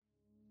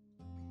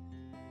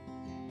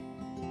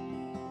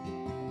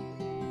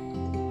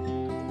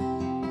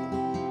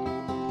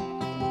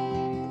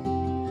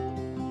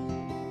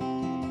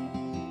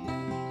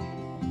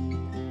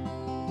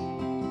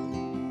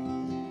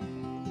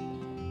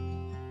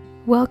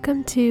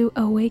Welcome to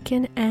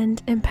Awaken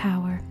and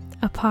Empower,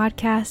 a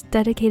podcast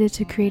dedicated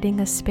to creating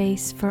a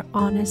space for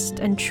honest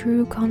and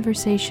true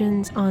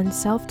conversations on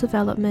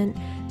self-development,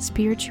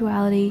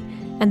 spirituality,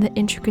 and the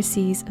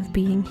intricacies of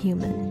being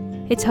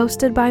human. It's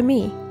hosted by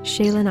me,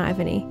 Shaylin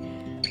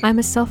Ivany. I'm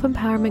a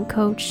self-empowerment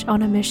coach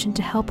on a mission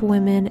to help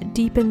women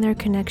deepen their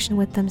connection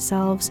with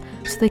themselves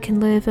so they can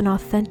live an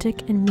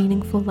authentic and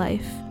meaningful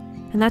life.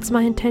 And that's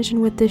my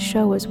intention with this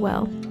show as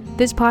well.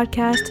 This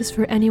podcast is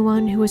for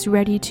anyone who is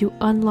ready to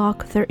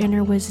unlock their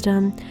inner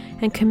wisdom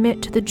and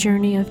commit to the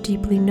journey of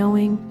deeply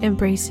knowing,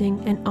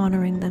 embracing, and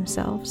honoring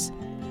themselves.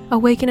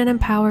 Awaken and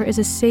Empower is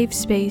a safe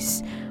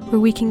space where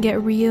we can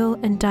get real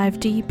and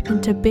dive deep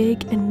into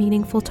big and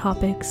meaningful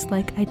topics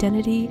like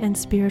identity and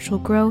spiritual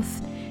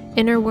growth,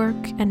 inner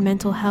work and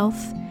mental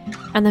health,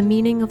 and the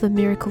meaning of the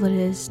miracle it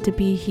is to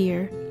be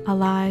here,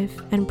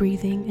 alive and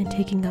breathing and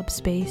taking up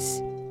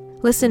space.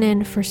 Listen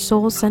in for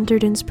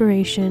soul-centered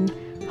inspiration,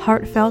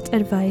 heartfelt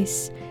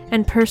advice,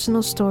 and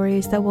personal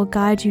stories that will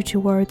guide you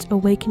towards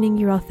awakening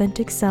your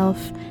authentic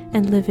self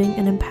and living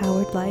an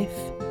empowered life.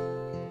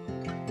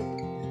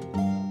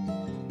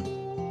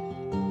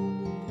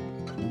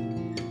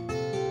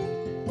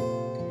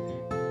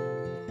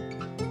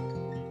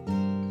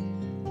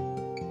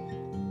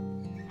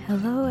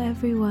 Hello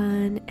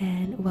everyone,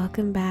 and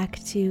welcome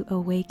back to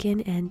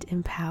Awaken and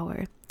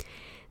Empower.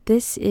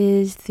 This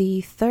is the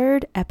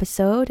third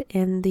episode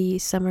in the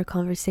Summer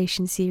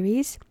Conversation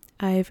series.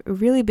 I've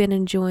really been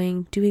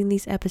enjoying doing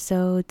these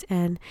episodes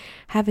and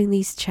having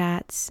these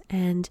chats,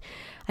 and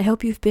I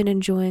hope you've been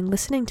enjoying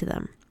listening to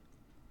them.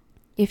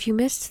 If you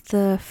missed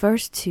the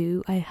first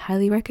two, I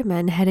highly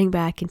recommend heading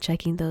back and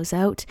checking those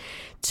out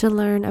to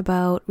learn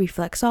about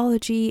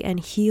reflexology and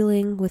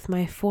healing with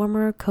my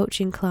former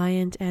coaching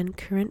client and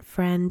current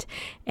friend,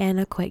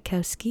 Anna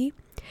Kwiatkowski,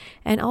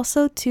 and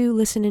also to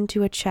listen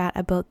into a chat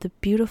about the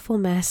beautiful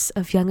mess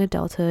of young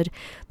adulthood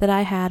that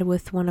I had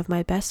with one of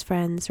my best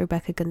friends,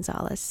 Rebecca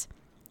Gonzalez.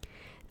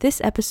 This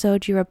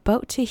episode you're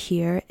about to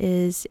hear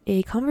is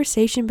a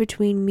conversation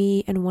between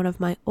me and one of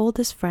my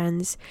oldest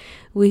friends.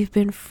 We've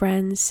been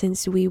friends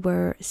since we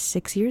were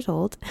 6 years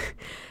old.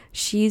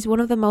 She's one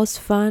of the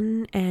most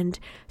fun and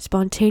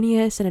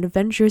spontaneous and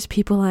adventurous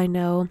people I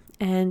know,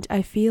 and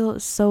I feel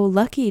so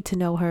lucky to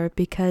know her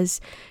because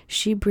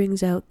she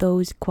brings out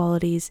those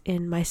qualities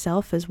in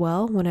myself as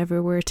well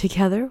whenever we're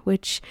together,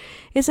 which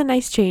is a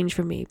nice change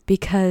for me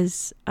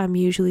because I'm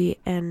usually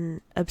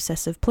an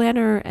obsessive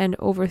planner and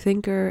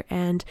overthinker,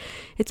 and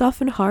it's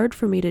often hard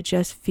for me to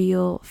just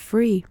feel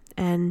free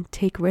and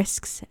take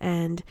risks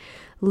and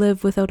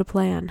live without a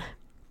plan.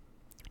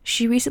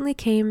 She recently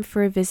came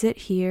for a visit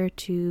here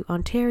to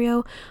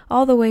Ontario,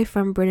 all the way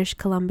from British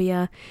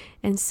Columbia,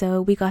 and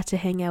so we got to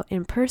hang out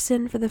in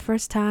person for the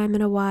first time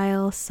in a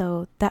while,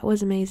 so that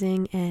was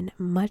amazing and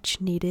much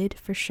needed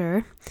for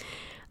sure.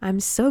 I'm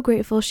so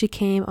grateful she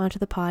came onto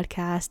the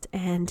podcast,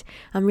 and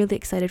I'm really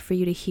excited for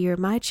you to hear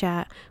my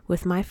chat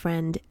with my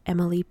friend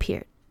Emily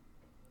Peart.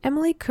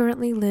 Emily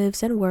currently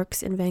lives and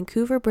works in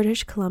Vancouver,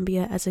 British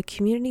Columbia as a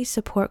community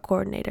support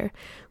coordinator,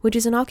 which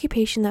is an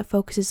occupation that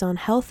focuses on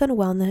health and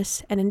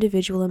wellness and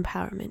individual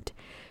empowerment.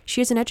 She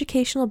has an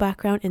educational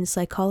background in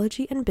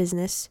psychology and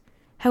business.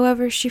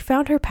 However, she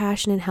found her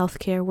passion in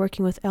healthcare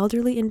working with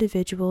elderly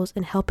individuals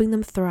and helping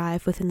them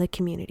thrive within the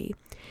community.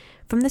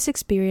 From this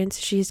experience,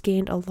 she has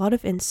gained a lot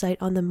of insight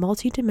on the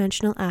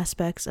multidimensional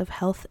aspects of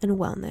health and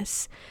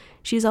wellness.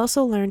 She's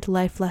also learned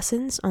life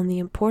lessons on the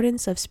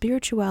importance of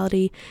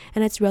spirituality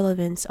and its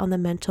relevance on the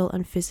mental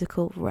and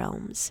physical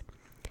realms.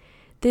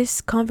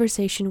 This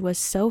conversation was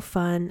so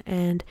fun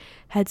and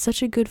had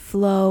such a good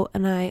flow,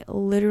 and I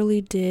literally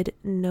did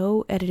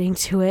no editing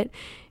to it.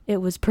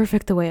 It was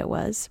perfect the way it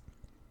was.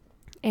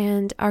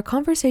 And our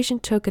conversation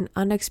took an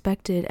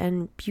unexpected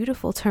and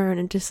beautiful turn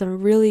into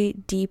some really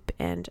deep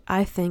and,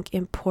 I think,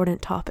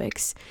 important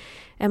topics.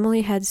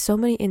 Emily had so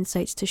many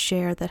insights to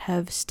share that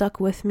have stuck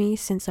with me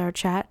since our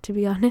chat, to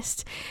be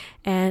honest,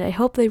 and I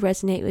hope they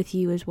resonate with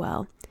you as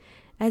well.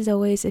 As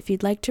always, if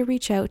you'd like to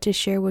reach out to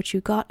share what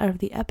you got out of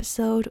the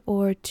episode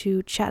or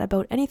to chat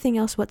about anything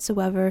else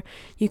whatsoever,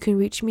 you can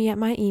reach me at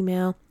my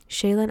email,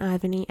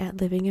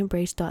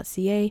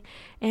 shaylinivany@livingembrace.ca,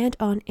 and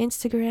on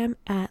Instagram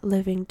at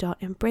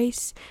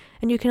living.embrace,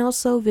 and you can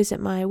also visit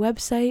my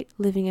website,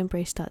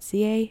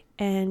 livingembrace.ca,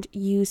 and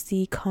use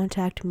the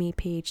Contact Me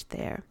page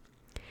there.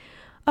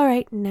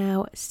 Alright,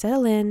 now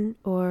settle in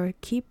or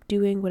keep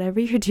doing whatever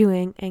you're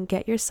doing and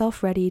get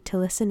yourself ready to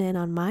listen in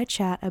on my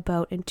chat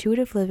about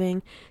intuitive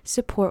living,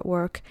 support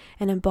work,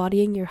 and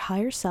embodying your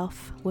higher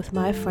self with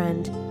my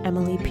friend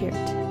Emily Peart.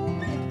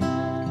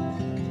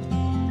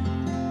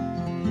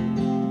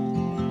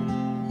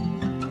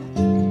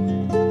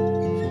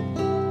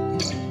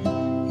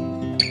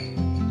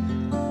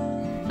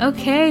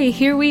 Okay,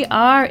 here we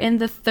are in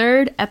the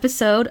third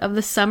episode of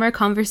the Summer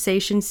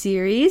Conversation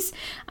series.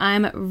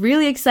 I'm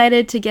really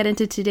excited to get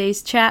into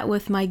today's chat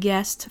with my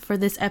guest for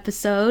this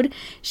episode.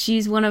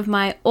 She's one of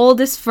my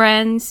oldest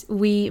friends.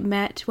 We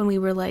met when we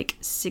were like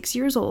 6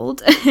 years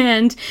old,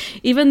 and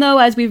even though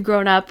as we've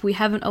grown up, we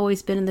haven't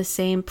always been in the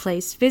same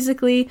place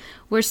physically,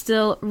 we're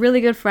still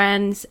really good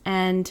friends.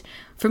 And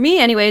for me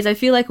anyways, I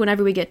feel like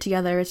whenever we get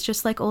together, it's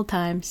just like old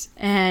times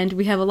and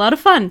we have a lot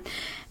of fun.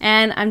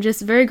 And I'm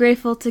just very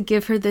grateful to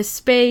give her this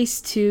space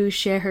to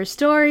share her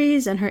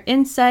stories and her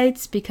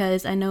insights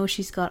because I know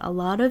she's got a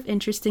lot of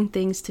interesting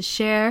things to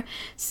share.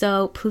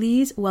 So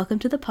please welcome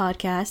to the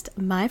podcast,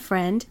 my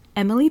friend,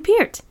 Emily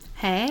Peart.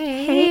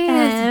 Hey. Hey,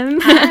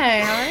 Em. Hi,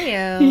 how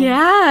are you?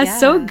 Yeah,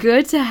 so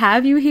good to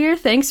have you here.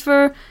 Thanks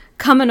for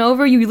coming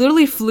over. You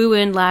literally flew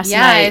in last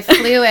night. Yeah, I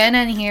flew in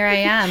and here I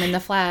am in the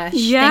flesh.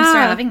 Yeah. Thanks for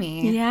having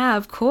me. Yeah,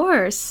 of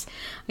course.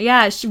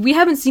 Yeah, we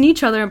haven't seen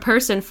each other in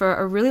person for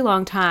a really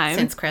long time.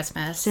 Since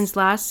Christmas. Since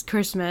last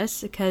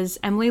Christmas, because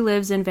Emily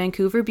lives in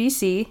Vancouver,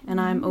 BC, and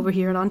I'm over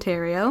here in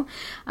Ontario.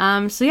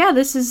 So yeah,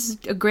 this is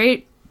a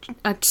great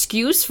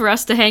excuse for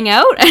us to hang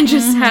out and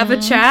just have a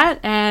chat.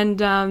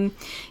 And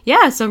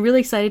yeah, so I'm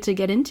really excited to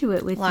get into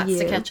it with you. Lots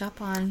to catch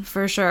up on.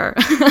 For sure.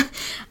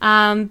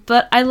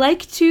 But I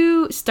like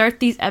to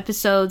start these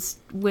episodes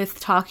with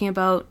talking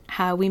about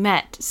how we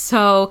met.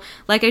 So,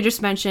 like I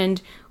just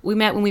mentioned, we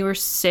met when we were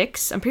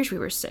 6. I'm pretty sure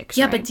we were 6,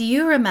 Yeah, right? but do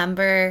you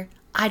remember?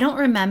 I don't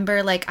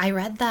remember, like, I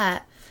read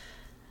that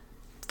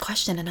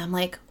question and I'm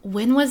like,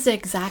 when was the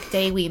exact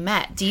day we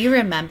met? Do you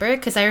remember?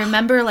 Because I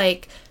remember,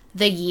 like,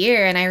 the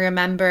year, and I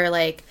remember,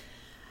 like,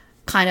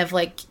 kind of,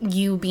 like,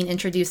 you being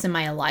introduced in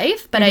my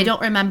life, but I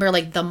don't remember,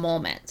 like, the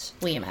moment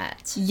we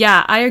met.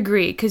 Yeah, I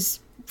agree, because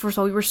first of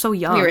all, we were so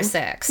young. We were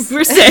 6. We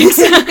were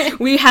 6.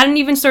 We hadn't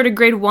even started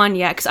grade 1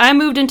 yet, because I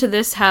moved into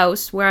this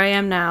house where I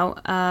am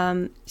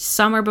now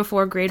summer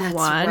before grade 1.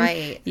 That's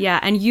right. Yeah,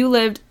 and you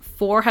lived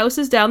 4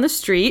 houses down the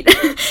street,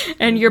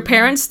 and your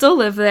parents still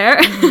live there,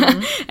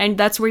 and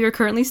that's where you're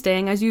currently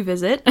staying as you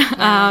visit.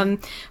 Yeah.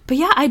 But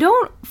yeah, I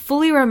don't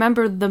fully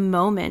remember the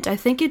moment. I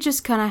think it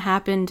just kind of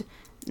happened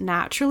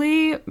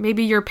naturally.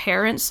 Maybe your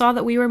parents saw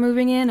that we were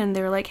moving in, and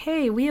they're like,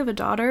 hey, we have a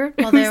daughter.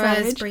 Well, there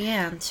was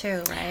Brienne,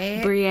 too, right?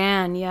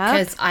 Brienne, yeah.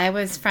 Because I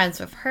was friends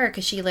with her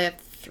because she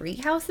lived 3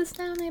 houses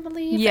down, I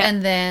believe. Yeah.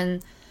 And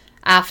then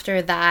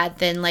after that,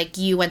 then, like,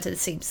 you went to the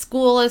same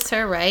school as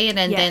her, right?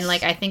 And Yes. then,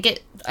 like, I think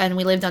and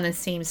we lived on the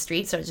same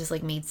street, so it just,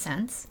 like, made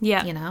sense.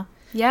 Yeah. You know?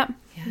 Yep.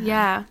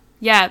 Yeah.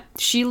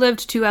 She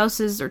lived 2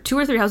 houses or 2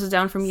 or 3 houses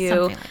down from you.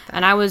 Something like that.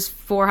 And I was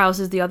 4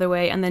 houses the other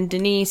way. And then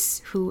Denise,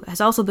 who has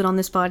also been on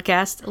this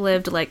podcast,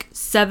 lived like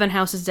 7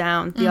 houses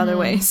down the other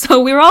way. So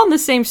we were all in the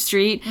same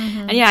street.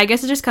 And yeah, I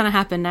guess it just kind of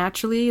happened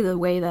naturally, the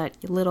way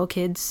that little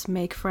kids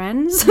make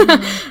friends.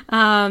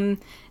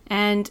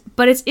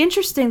 But it's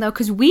interesting though,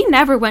 because we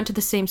never went to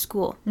the same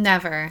school.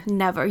 Never.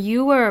 Never.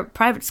 You were a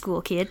private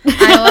school kid.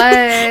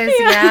 I was,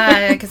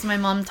 yeah, because my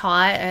mom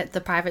taught at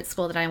the private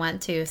school that I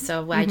went to,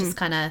 so I just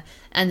kind of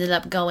ended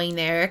up going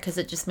there because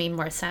it just made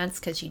more sense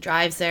because she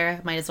drives there,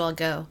 might as well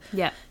go.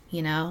 Yeah.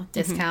 You know,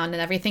 discount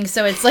and everything.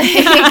 So it's like,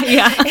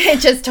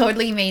 it just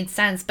totally made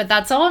sense. But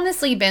that's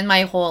honestly been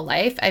my whole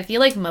life. I feel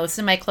like most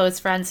of my close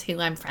friends who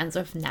I'm friends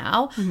with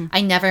now,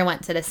 I never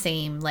went to the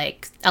same,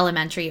 like,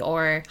 elementary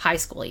or high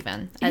school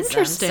even as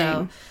Interesting.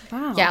 them. So,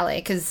 Wow. yeah,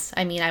 like, because,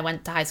 I mean, I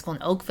went to high school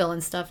in Oakville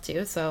and stuff,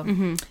 too. So,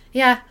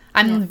 yeah,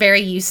 I'm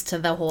very used to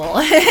the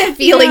whole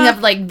feeling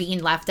of, like,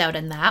 being left out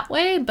in that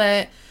way.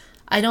 But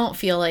I don't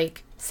feel,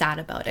 like, sad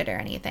about it or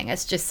anything.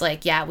 It's just,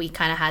 like, yeah, we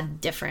kind of had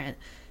different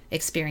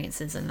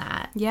experiences in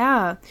that.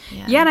 Yeah,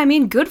 and I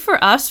mean, good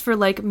for us for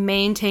like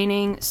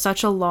maintaining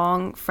such a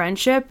long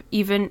friendship,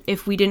 even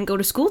if we didn't go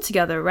to school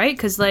together, right?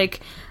 Because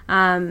like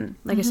I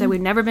said, we've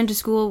never been to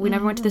school, we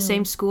never went to the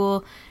same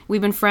school.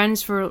 We've been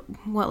friends for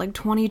what, like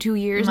 22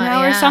 years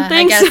now or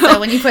something. I guess so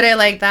when you put it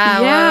like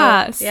that.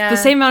 Yeah, well, yeah. the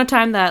same amount of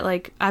time that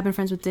like I've been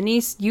friends with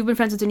Denise, you've been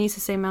friends with Denise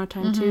the same amount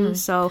of time too.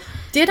 So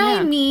did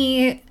I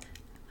meet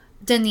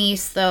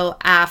Denise though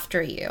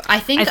after you? I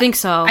think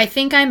so. I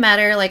think I met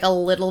her like a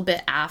little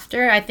bit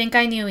after. I think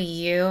I knew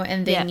you,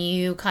 and then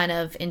you kind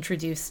of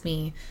introduced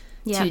me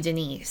to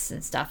Denise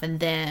and stuff, and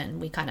then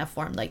we kind of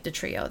formed like the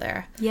trio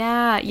there.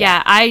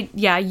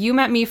 You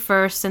met me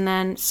first, and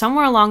then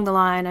somewhere along the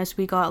line as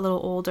we got a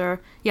little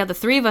older, the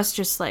 3 of us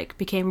just like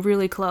became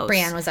really close.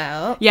 Brienne was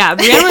out. Yeah,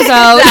 Brienne was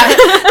out.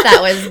 that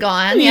was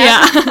gone.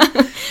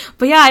 Yeah.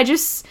 But yeah, I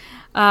just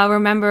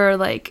remember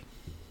like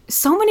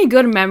so many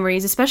good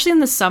memories, especially in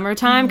the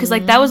summertime, because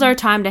like that was our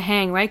time to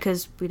hang, right?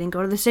 Because we didn't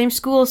go to the same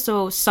school,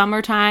 so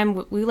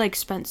summertime we like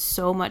spent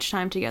so much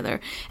time together.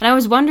 And I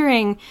was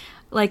wondering,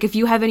 like, if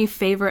you have any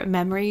favorite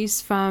memories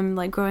from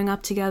like growing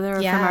up together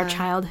or from our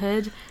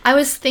childhood. I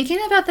was thinking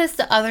about this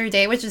the other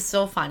day, which is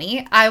so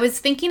funny. I was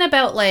thinking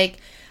about like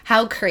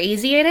how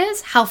crazy it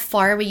is how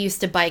far we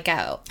used to bike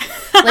out.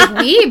 Like,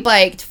 we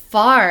biked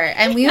far,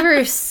 and we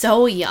were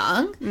so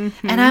young.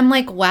 And I'm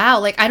like, wow,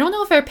 like, I don't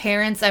know if our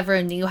parents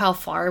ever knew how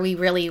far we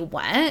really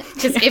went,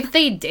 because if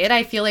they did,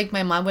 I feel like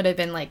my mom would have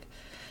been like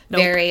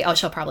very, oh,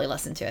 she'll probably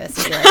listen to this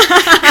and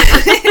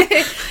be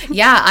like,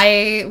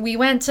 yeah, we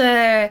went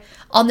to,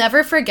 I'll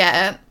never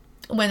forget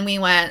when we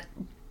went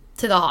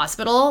to the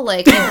hospital.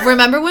 Like,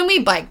 remember when we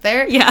biked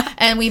there? Yeah.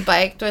 And we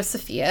biked with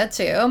Sophia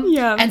too.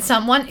 Yeah. And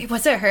someone,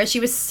 was it her? She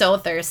was so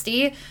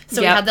thirsty.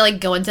 So we Yep. had to like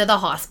go into the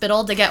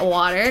hospital to get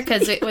water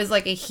because it was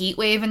like a heat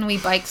wave and we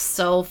biked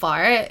so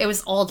far. It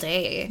was all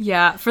day.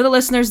 Yeah, for the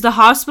listeners, the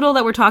hospital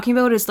that we're talking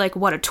about is like,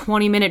 what, a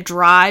 20-minute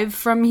drive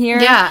from here?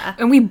 Yeah.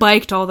 And we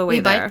biked all the way We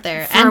there. biked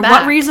there For and what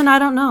back. reason, I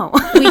don't know.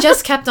 We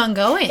just kept on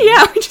going.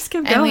 Yeah, we just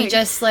kept And going. we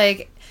just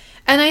like,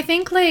 and I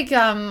think like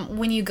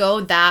when you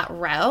go that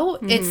route,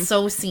 it's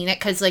so scenic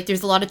because like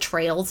there's a lot of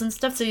trails and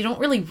stuff, so you don't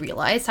really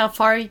realize how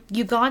far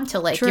you've gone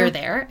till like True. you're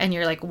there and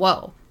you're like,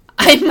 whoa,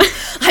 I'm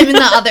in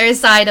the other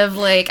side of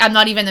like, I'm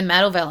not even in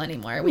Meadowvale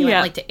anymore. We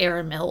Yeah. went like to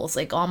Erin Mills,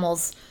 like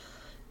almost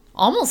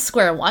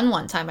square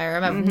one time. I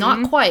remember, Mm-hmm.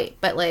 not quite,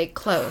 but like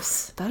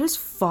close. That is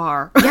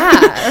far. Yeah,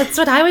 that's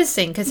what I was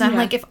saying because I'm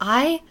Yeah.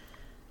 like,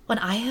 when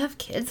I have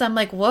kids, I'm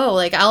like, whoa,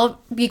 like I'll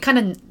be kind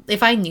of,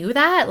 if I knew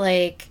that,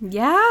 like,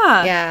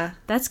 Yeah. yeah.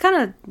 That's kind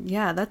of,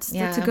 that's a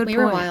Yeah, good point. we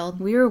were wild.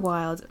 We were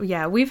wild.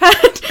 Yeah, we've had,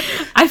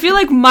 I feel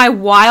like my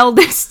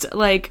wildest,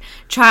 like,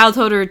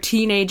 childhood or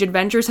teenage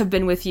adventures have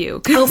been with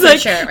you. 'Cause, Oh, for like,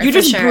 sure, you for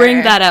just sure.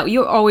 bring that out.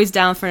 You're always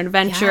down for an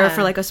adventure, Yeah.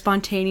 for, like, a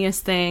spontaneous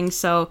thing.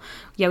 So,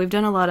 yeah, we've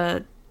done a lot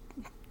of,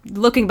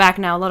 looking back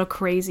now, a lot of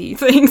crazy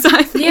things,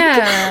 I think.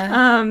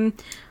 Yeah.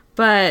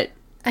 But,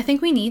 I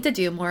think we need to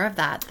do more of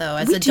that though.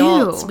 As We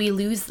adults, do. we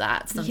lose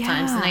that sometimes.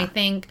 Yeah. And I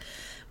think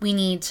we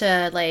need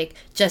to like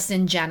just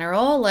in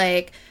general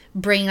like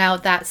bring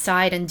out that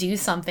side and do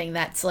something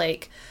that's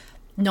like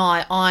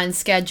not on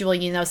schedule,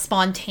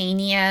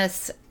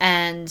 spontaneous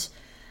and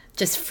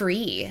just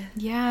free.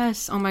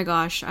 yes, oh my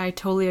gosh, I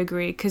totally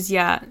agree. Because,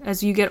 yeah,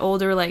 as you get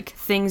older, like,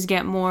 things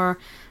get more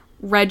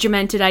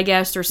regimented, I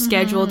guess, or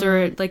scheduled,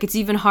 or like it's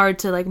even hard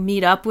to like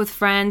meet up with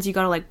friends. You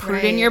gotta like put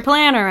it in Right. your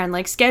planner and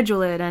like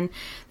schedule it, and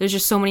there's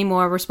just so many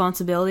more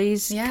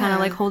responsibilities Yeah. kind of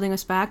like holding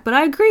us back. But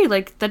I agree,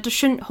 like that just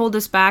shouldn't hold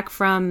us back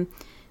from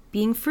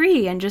being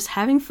free and just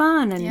having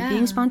fun and Yeah.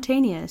 being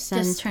spontaneous.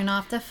 And Just turn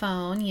off the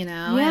phone, Yeah.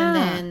 and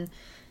then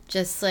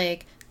just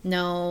like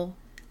no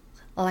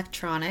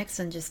electronics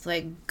and just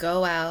like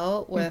go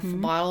out with a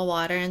bottle of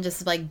water and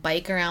just like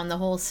bike around the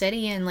whole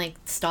city and like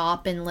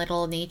stop in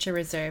little nature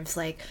reserves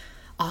like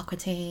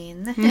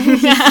Aquitaine.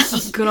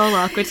 good old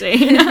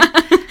Aquitaine.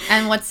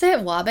 And what's it?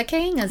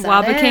 Wabakane? Is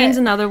that Wabakane's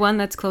it? another one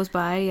that's close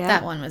by. Yeah,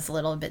 That one was a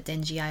little bit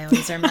dingy, I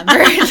always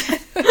remember.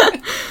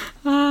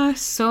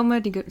 so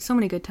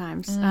many good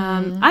times.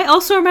 I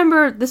also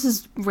remember, this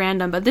is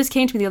random, but this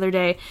came to me the other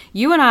day.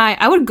 You and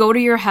I would go to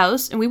your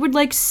house and we would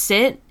like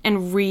sit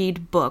and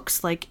read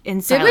books like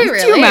in silence. we Do you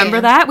really?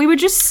 remember that? We would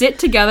just sit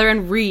together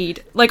and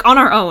read like on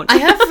our own. I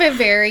have a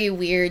very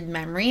weird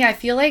memory. I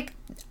feel like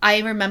I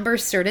remember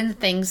certain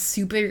things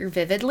super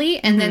vividly,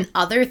 and then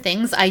other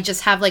things I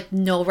just have like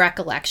no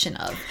recollection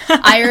of.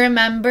 I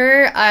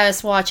remember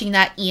us watching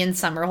that Ian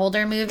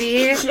Somerhalder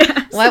movie.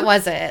 What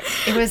was it?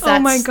 It was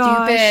that my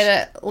gosh.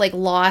 stupid like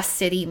Lost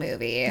City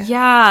movie.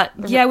 yeah,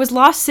 it was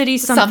Lost City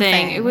something.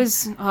 Something. It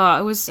was a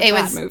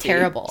bad movie.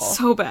 terrible.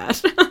 So bad.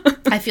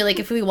 I feel like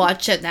if we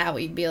watch it now,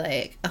 we'd be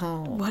like,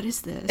 oh. What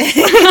is this?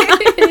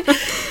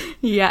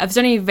 Yeah, if there's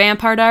any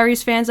Vampire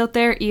Diaries fans out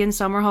there, Ian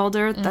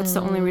Somerhalder, that's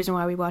the only reason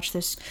why we watch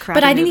this crap.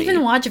 But I didn't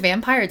even watch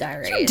Vampire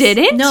Diaries. You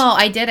didn't? No,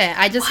 I didn't.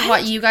 I just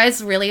what you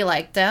guys really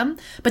liked them,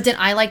 but then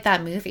I liked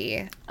that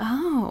movie.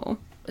 Oh.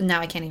 Now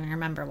I can't even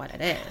remember what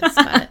it is,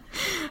 but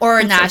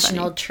or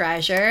National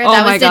Treasure. Oh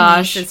That my was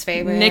gosh. Denise's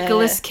favorite.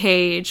 Nicolas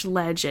Cage,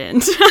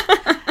 legend.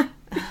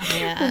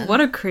 Yeah, What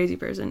a crazy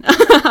person.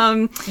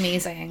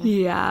 amazing.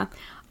 Yeah.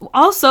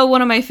 Also,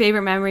 one of my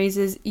favorite memories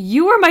is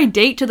you were my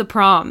date to the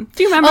prom.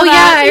 Do you remember Oh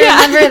that? yeah,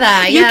 I remember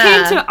that. You Yeah.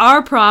 came to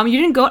our prom.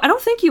 You didn't go. I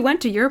don't think you went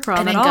to your prom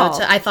I at didn't all. go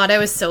to. I thought I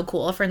was so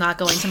cool for not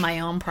going to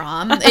my own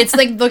prom. It's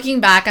like looking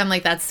back, I'm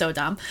like, that's so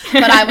dumb.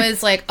 But I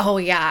was like, oh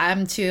yeah,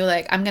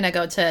 I'm gonna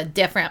go to a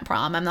different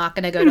prom. I'm not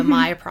gonna go to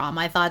my prom.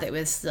 I thought it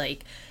was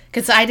like,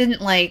 because I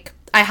didn't like.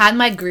 I had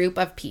my group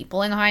of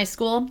people in high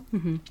school.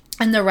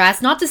 And the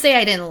rest, not to say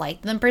I didn't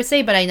like them per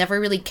se, but I never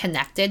really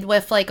connected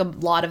with like a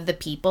lot of the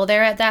people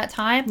there at that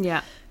time.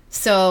 Yeah.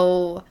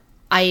 So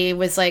I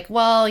was like,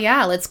 well,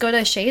 yeah, let's go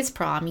to Shay's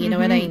prom. You know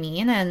what I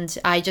mean? And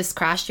I just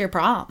crashed your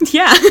prom.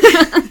 Yeah.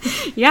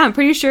 Yeah, I'm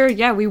pretty sure,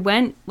 yeah, we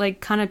went,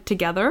 like, kind of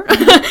together,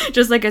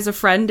 just, like, as a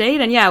friend date,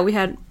 and, yeah, we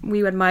had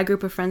my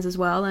group of friends as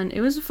well, and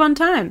it was a fun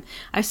time.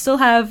 I still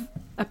have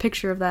a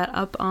picture of that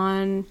up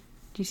on, do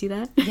you see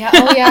that? Yeah.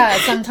 Oh, yeah.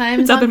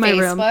 Sometimes It's up on in my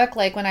room. Facebook,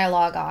 like, when I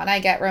log on, I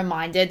get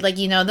reminded, like,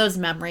 those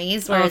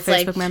memories where Oh, it's,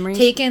 Facebook like, memories?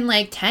 taken,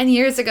 like, 10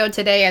 years ago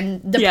today,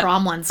 and the Yeah.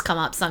 prom ones come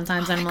up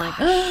sometimes, and I'm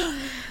like,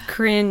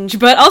 Cringe,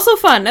 but also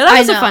fun. That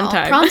was a fun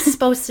time. Prom's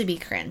supposed to be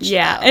cringe.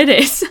 Yeah, though. it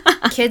is.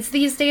 Kids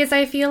these days,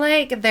 I feel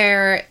like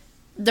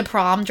the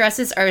prom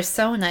dresses are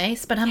so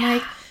nice, but I'm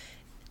like,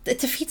 it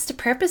defeats the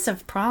purpose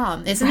of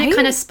prom. Isn't Right? it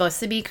kind of supposed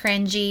to be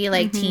cringy,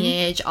 like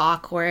teenage,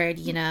 awkward,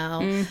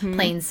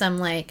 playing some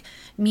like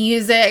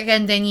music,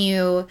 and then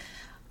you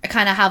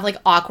kind of have like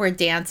awkward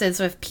dances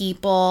with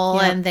people,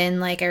 Yep. and then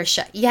like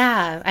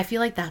yeah, I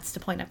feel like that's the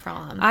point of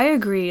prom. I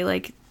agree.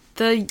 Like,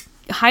 the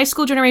high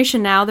school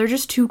generation now, they're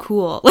just too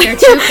cool. They're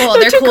too cool.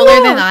 They're too cooler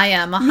cool. than I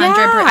am. 100%.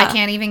 Yeah. I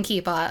can't even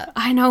keep up.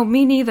 I know,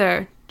 me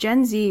neither.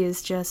 Gen Z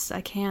is just,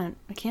 I can't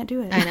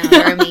do it. I know,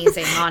 they're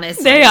amazing,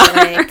 honestly. They are.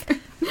 Like,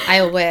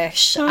 I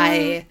wish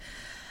I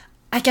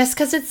guess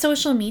because it's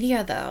social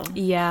media, though.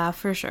 Yeah,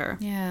 for sure.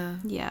 Yeah.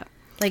 Yeah.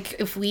 Like,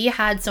 if we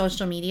had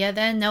social media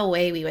then, no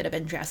way we would have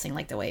been dressing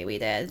like the way we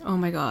did. Oh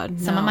my God.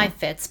 Some of no. my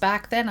fits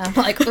back then, I'm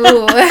like,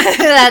 ooh,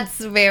 that's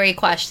very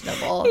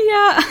questionable.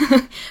 Yeah.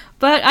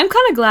 But I'm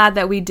kind of glad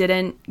that we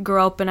didn't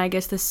grow up in, I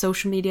guess, the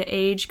social media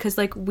age, because,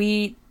 like,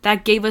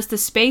 that gave us the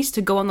space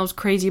to go on those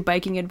crazy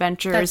biking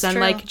adventures. That's and,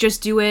 true. like,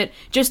 just do it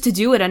to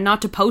do it and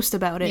not to post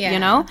about it, Yeah. you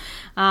know?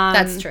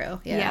 That's true.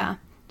 Yeah. Yeah.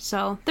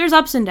 So there's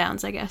ups and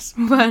downs, I guess.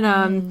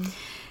 But,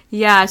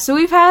 yeah, so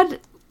we've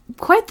had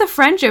quite the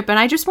friendship, and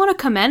I just want to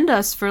commend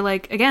us for,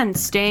 like, again,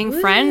 staying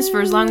friends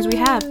for as long as we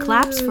have.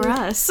 Claps for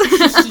us.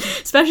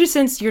 Especially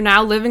since you're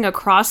now living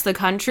across the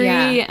country.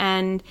 Yeah.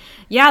 And,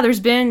 yeah, there's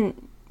been...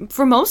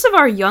 For most of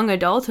our young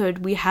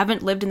adulthood, we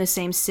haven't lived in the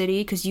same city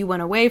because you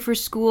went away for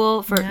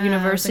school, for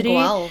university. To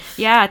Guelph.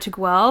 Yeah, to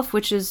Guelph,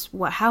 which is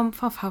what? How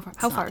far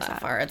Not is that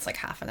that? far. It's like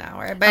half an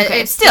hour, but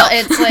Okay, it's still.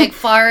 it's like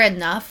far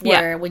enough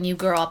Yeah. where when you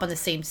grow up on the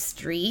same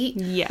street,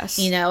 Yes,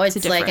 you know, it's a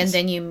like, and difference.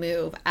 then you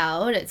move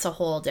out, it's a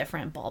whole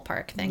different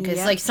ballpark thing. Because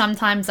Yep. like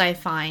sometimes I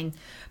find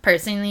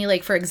personally,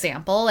 like for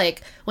example,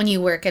 like when you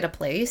work at a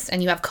place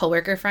and you have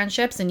coworker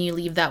friendships and you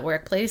leave that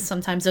workplace,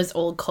 sometimes those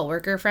old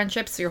coworker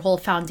friendships, your whole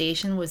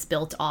foundation was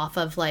built off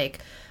of like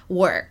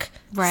work.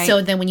 Right.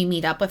 So then when you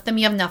meet up with them,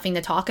 you have nothing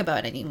to talk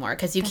about anymore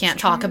because you can't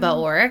talk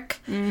about work.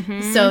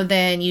 Mm-hmm. So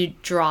then you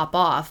drop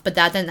off. But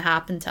that didn't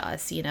happen to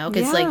us, you know,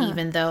 because like Yeah.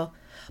 even though.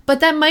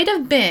 But that might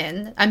have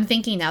been, I'm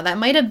thinking now, that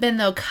might have been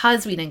though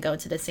because we didn't go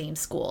to the same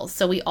school.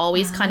 So we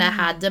always kind of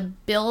had to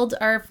build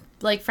our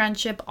like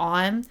friendship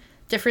on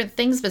different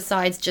things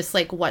besides just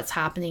like what's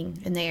happening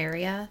in the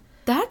area.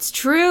 That's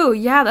true.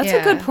 Yeah, that's a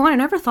Yeah. good point. I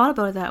never thought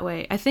about it that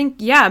way. I think,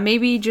 yeah,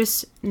 maybe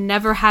just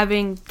never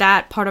having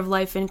that part of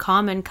life in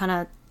common kind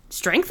of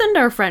strengthened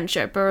our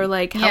friendship or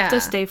like helped Yeah.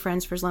 us stay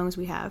friends for as long as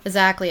we have.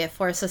 Exactly. It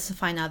forced us to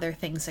find other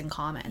things in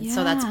common.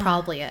 So that's Yeah.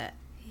 probably it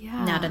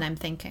Yeah. now that I'm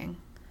thinking.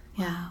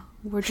 Yeah. Wow.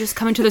 We're just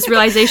coming to this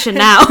realization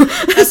now.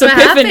 That's what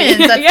happens.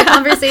 That's the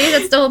conversation.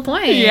 That's the whole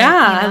point.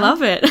 Yeah, I you know?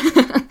 love it.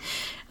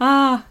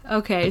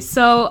 Okay.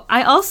 So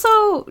I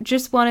also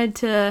just wanted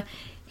to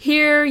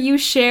hear you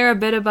share a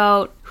bit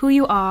about who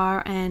you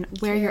are and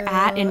where you're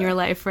at in your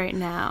life right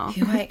now.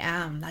 Who I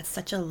am. That's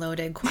such a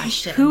loaded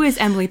question. Who is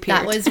Emily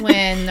Peart? That was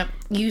when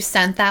you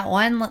sent that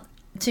one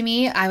to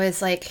me. I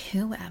was like,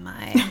 who am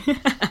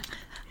I?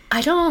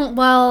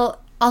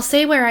 I'll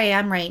say where I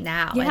am right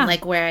now Yeah. and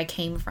like where I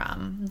came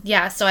from.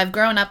 Yeah, so I've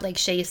grown up, like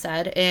Shay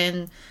said,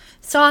 in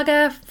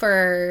Saga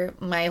for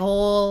my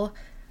whole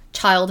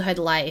childhood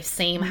life.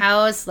 Same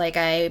house. Like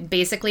I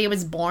basically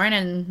was born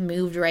and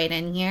moved right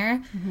in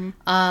here.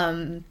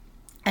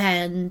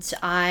 And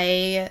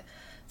I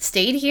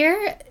stayed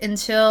here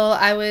until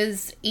I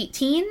was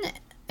 18.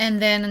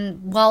 And then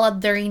while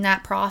during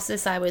that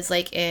process, I was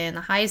like in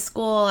high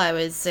school. I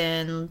was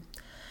in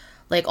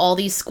like all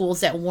these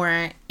schools that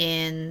weren't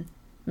in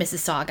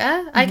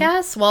Mississauga, I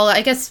guess. Well,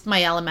 I guess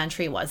my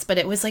elementary was, but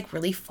it was like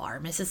really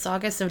far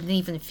Mississauga, so it didn't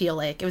even feel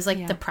like it was like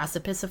Yeah. the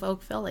precipice of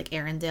Oakville, like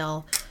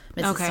Arundel,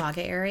 Mississauga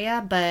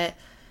area. But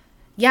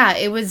yeah,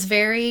 it was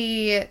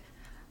very.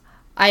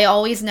 I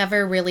always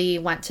never really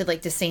went to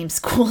like the same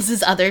schools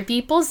as other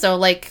people, so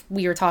like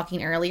we were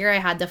talking earlier, I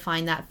had to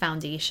find that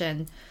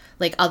foundation.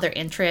 Like other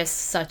interests,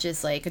 such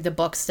as like the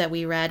books that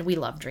we read. We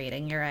loved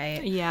reading, you're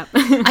right. Yeah.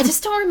 I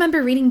just don't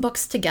remember reading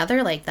books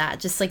together like that.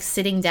 Just like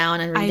sitting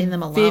down and reading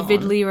them alone.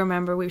 vividly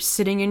remember we were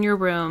sitting in your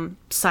room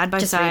side by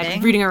Just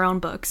side reading? our own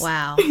books.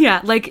 Wow.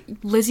 Yeah, like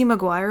Lizzie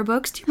McGuire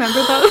books. Do you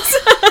remember those?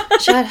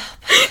 Shut up.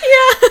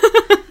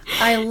 Yeah.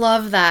 I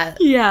love that.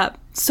 Yeah.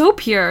 So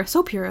pure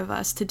of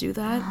us to do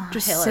that.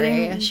 Just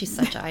Hillary, sitting. she's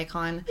such an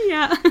icon.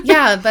 Yeah.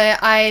 Yeah,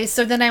 but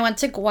so then I went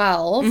to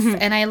Guelph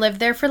and I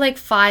lived there for like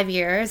 5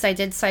 years. I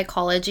did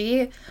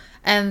psychology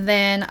and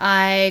then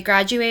I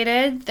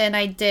graduated. Then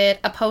I did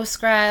a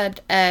postgrad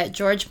at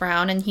George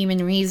Brown in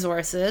human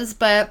resources.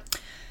 But,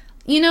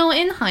 you know,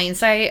 in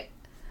hindsight,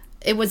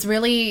 it was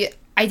really,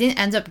 I didn't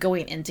end up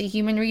going into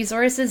human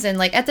resources. And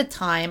like at the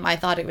time, I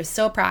thought it was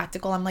so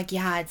practical. I'm like,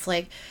 yeah, it's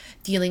like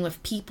dealing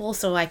with people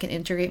so I can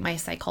integrate my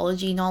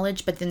psychology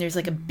knowledge. But then there's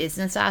like a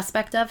business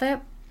aspect of it.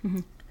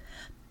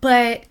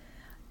 But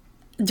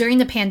during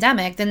the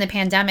pandemic, then the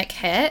pandemic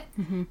hit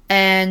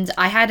and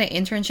I had an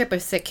internship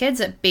with sick kids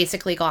that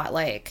basically got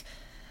like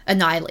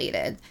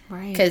annihilated.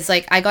 Right. Because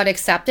like I got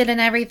accepted and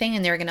everything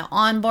and they were going to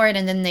onboard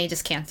and then they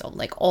just canceled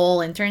like all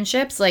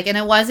internships. Like, and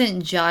it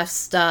wasn't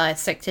just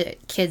sick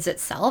kids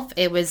itself.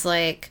 It was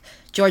like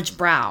George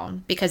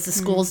Brown because the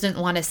schools didn't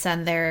want to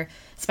send their,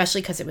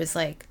 especially because it was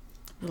like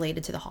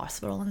related to the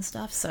hospital and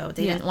stuff. So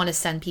they didn't want to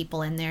send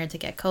people in there to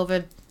get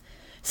COVID.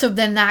 So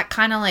then that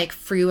kind of like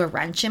threw a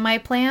wrench in my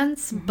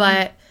plans.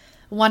 But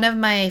one of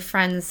my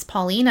friends,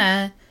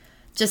 Paulina,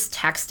 just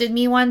texted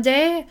me one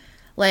day,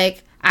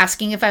 like,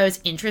 asking if I was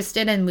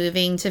interested in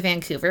moving to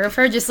Vancouver with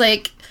her, just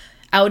like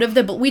out of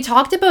the... We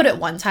talked about it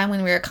one time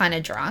when we were kind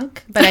of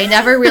drunk, but I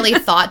never really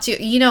thought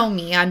to... You know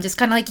me, I'm just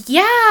kind of like,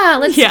 yeah,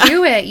 let's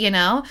do it, you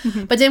know?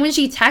 But then when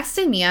she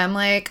texted me, I'm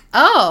like,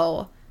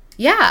 oh,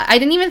 yeah. I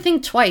didn't even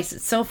think twice.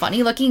 It's so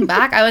funny looking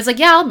back. I was like,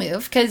 yeah, I'll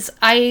move, because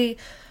I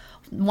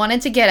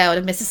wanted to get out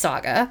of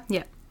Mississauga.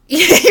 Yeah.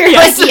 You're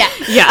like, yeah.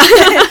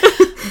 Yeah.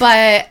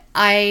 But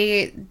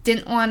I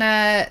didn't want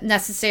to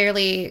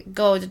necessarily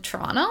go to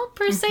Toronto,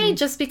 per se,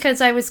 just because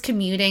I was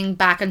commuting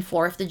back and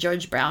forth to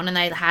George Brown, and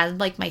I had,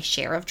 like, my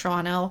share of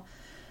Toronto.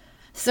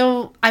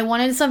 So I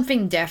wanted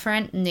something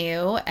different,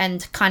 new,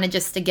 and kind of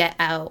just to get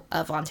out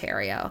of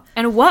Ontario.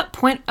 And what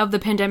point of the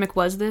pandemic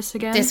was this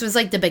again? This was,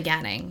 like, the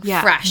beginning.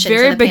 Yeah, fresh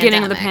very into the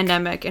beginning pandemic. of the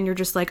pandemic, and you're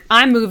just like,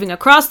 I'm moving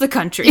across the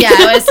country. Yeah,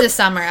 it was this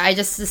summer. I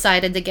just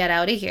decided to get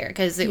out of here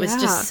because it was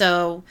just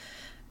so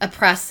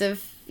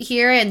oppressive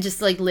here, and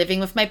just like living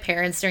with my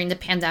parents during the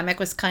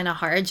pandemic was kind of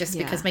hard just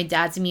because my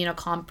dad's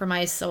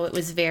immunocompromised, so it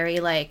was very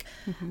like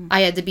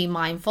I had to be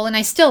mindful, and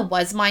I still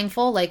was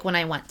mindful like when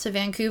I went to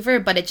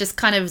Vancouver, but it just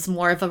kind of was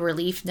more of a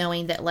relief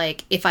knowing that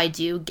like if I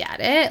do get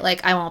it,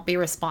 like I won't be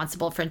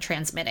responsible for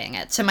transmitting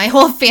it to my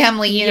whole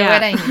family, you know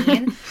what I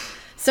mean?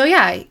 So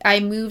yeah, I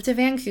moved to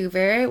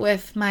Vancouver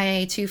with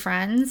my two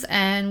friends,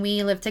 and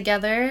we lived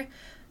together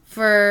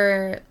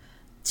for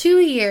 2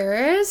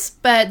 years,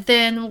 but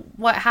then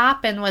what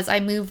happened was I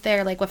moved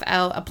there like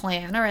without a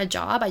plan or a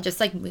job. I just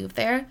like moved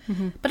there,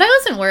 but I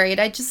wasn't worried.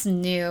 I just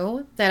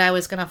knew that I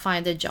was gonna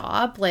find a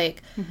job,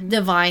 like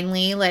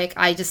divinely. Like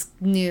I just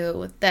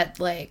knew that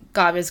like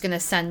God was gonna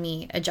send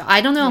me a job.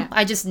 I don't know.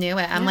 I just knew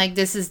it. I'm like,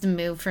 this is the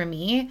move for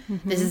me.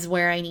 This is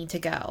where I need to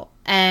go.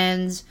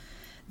 And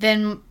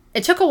then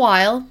it took a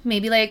while,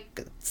 maybe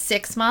like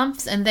 6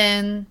 months, and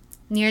then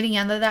near the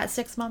end of that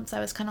 6 months, I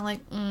was kind of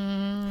like,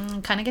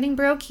 kind of getting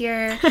broke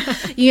here.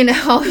 You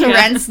know,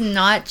 rent's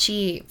not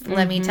cheap,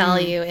 let me tell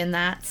you, in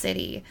that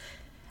city.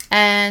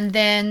 And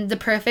then the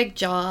perfect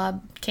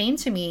job came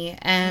to me.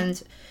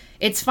 And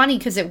it's funny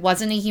because it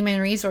wasn't a human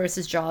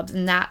resources job,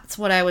 and that's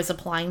what I was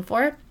applying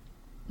for.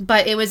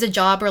 But it was a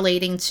job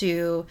relating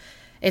to,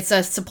 it's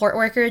a support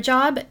worker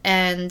job.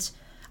 And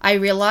I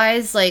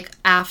realized, like,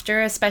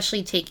 after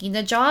especially taking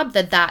the job,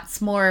 that that's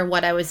more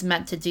what I was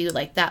meant to do,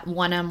 like that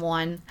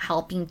one-on-one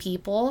helping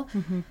people.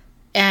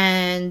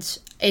 And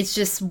it's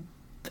just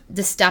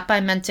the step I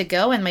meant to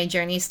go, and my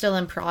journey's still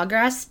in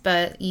progress.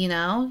 But, you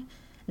know,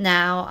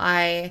 now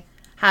I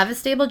have a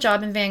stable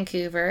job in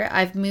Vancouver.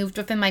 I've moved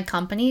within my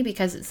company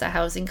because it's a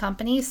housing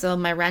company, so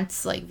my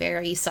rent's like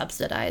very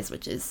subsidized,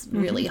 which is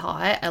really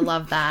hot. I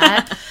love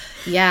that.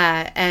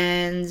 Yeah,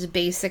 and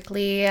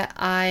basically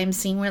I'm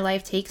seeing where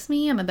life takes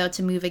me. I'm about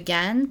to move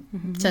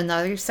again to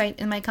another site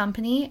in my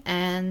company,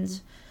 and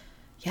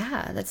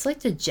yeah, that's like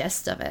the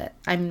gist of it.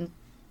 I'm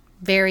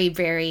very,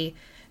 very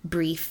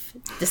brief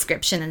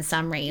description and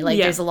summary. Like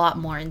there's a lot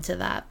more into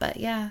that, but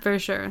yeah. For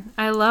sure.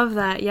 I love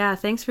that. Yeah,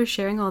 thanks for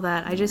sharing all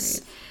that.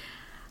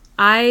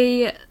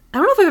 I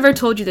don't know if I've ever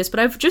told you this, but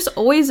I've just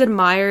always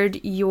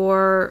admired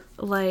your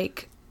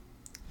like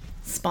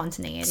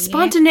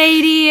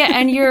spontaneity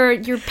and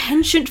your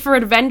penchant for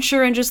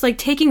adventure and just like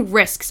taking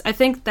risks. I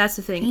think that's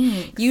the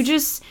thing.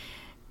 Thanks.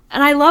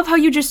 And I love how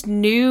you just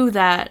knew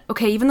that,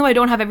 okay, even though I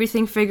don't have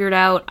everything figured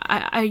out,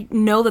 I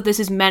know that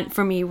this is meant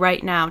for me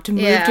right now, to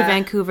move to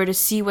Vancouver, to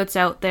see what's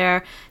out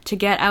there, to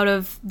get out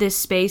of this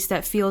space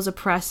that feels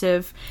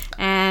oppressive,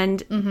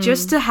 and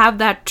just to have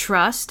that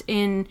trust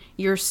in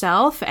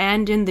yourself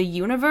and in the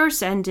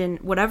universe and in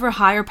whatever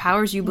higher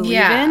powers you believe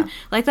in.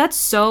 Like, that's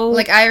so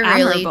like, I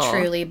really, admirable.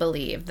 truly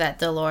believe that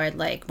the Lord,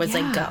 like, was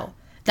like, go.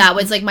 That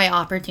was, like, my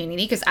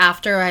opportunity, because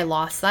after I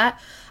lost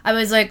that, I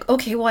was like,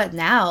 okay, what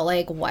now?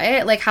 Like,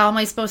 what? Like, how am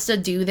I supposed to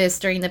do this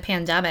during the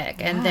pandemic?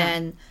 And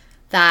then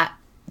that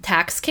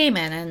text came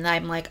in, and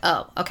I'm like,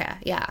 oh, okay,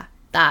 yeah,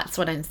 that's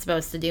what I'm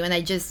supposed to do. And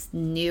I just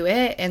knew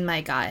it in my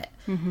gut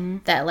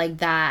that, like,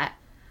 that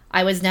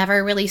I was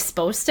never really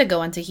supposed to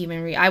go into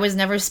I was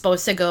never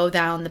supposed to go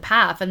down the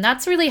path. And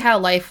that's really how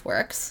life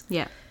works.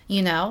 Yeah.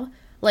 You know?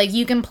 Like,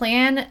 you can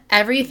plan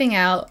everything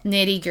out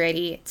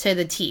nitty-gritty to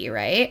the T,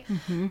 right?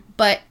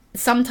 But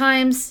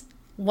sometimes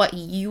what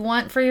you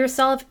want for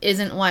yourself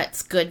isn't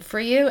what's good for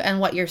you and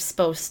what you're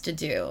supposed to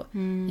do,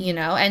 you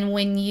know? And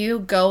when you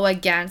go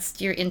against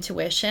your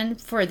intuition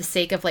for the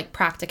sake of, like,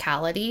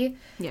 practicality,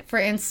 for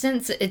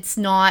instance, it's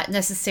not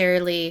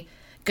necessarily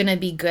going to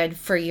be good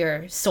for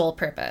your soul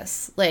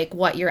purpose, like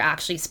what you're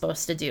actually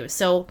supposed to do.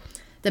 So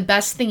the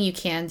best thing you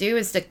can do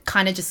is to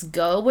kind of just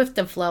go with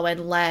the flow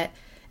and let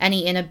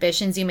any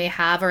inhibitions you may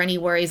have or any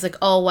worries, like,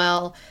 oh,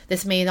 well,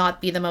 this may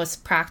not be the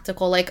most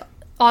practical, like,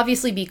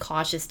 obviously be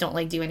cautious, don't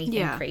like do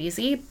anything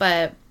crazy,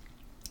 but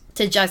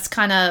to just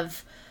kind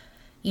of,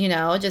 you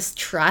know, just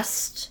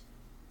trust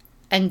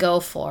and go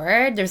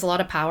forward. There's a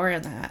lot of power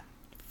in that.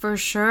 For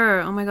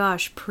sure. Oh my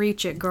gosh,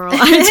 preach it, girl.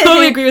 I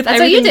totally agree with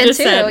That's everything what you did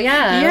too. Said.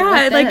 Yeah.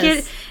 Yeah, like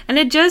it, and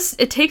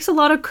it takes a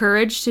lot of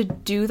courage to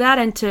do that,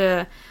 and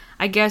to,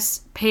 I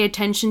guess, pay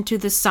attention to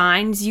the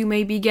signs you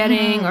may be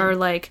getting, or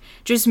like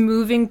just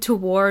moving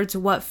towards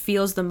what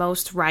feels the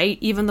most right,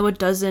 even though it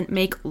doesn't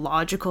make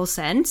logical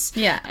sense.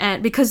 Yeah.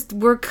 And because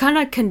we're kind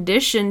of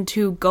conditioned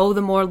to go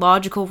the more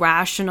logical,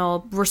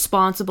 rational,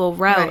 responsible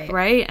route,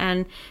 right?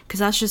 And because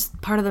that's just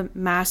part of the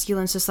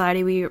masculine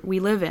society we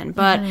live in.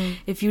 But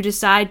if you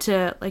decide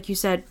to, like you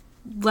said,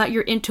 let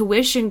your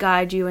intuition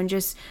guide you and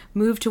just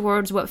move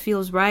towards what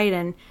feels right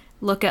and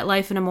look at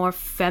life in a more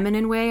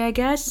feminine way, I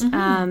guess,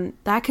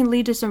 that can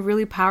lead to some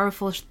really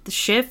powerful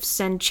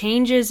shifts and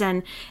changes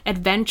and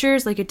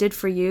adventures like it did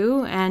for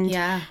you. And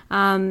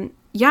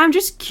I'm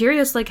just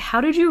curious, like,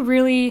 how did you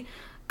really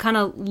kind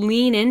of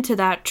lean into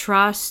that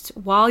trust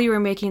while you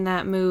were making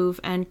that move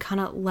and kind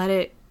of let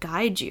it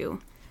guide you?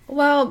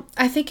 Well,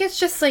 I think it's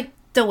just like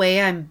the way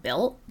I'm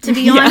built, to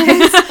be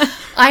honest.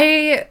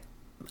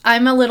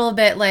 I'm a little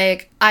bit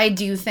like, I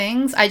do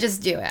things, I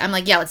just do it. I'm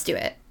like, yeah, let's do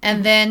it.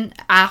 And then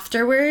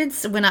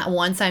afterwards,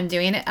 once I'm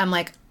doing it, I'm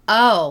like,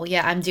 oh,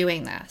 yeah, I'm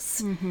doing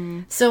this.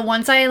 So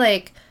once I,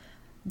 like,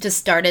 just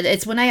started,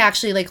 it's when I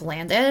actually, like,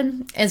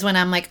 landed, is when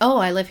I'm like, oh,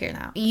 I live here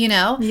now, you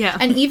know? Yeah.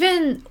 And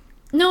even,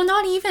 no,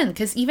 not even,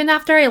 because even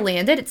after I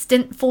landed, it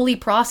didn't fully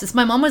process.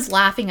 My mom was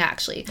laughing,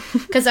 actually,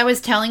 because I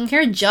was telling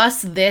her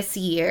just this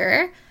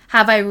year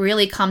have I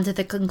really come to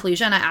the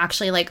conclusion I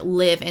actually, like,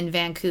 live in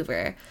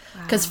Vancouver.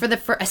 Because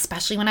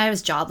especially when I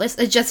was jobless,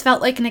 it just felt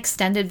like an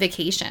extended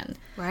vacation.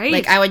 Right.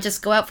 Like, I would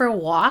just go out for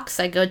walks.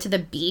 I'd go to the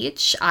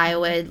beach. I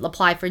would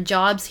apply for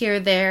jobs here or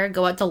there,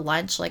 go out to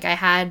lunch. Like, I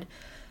had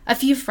a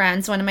few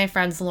friends. One of my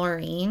friends,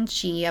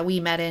 Laureen, we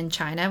met in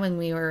China when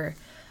we were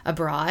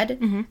abroad.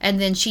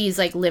 And then she's,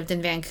 like, lived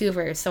in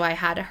Vancouver. So I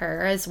had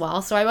her as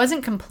well. So I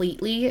wasn't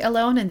completely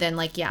alone. And then,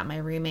 like, my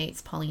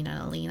roommates, Paulina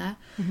and Alina.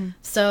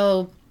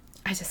 So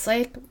I just,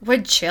 like,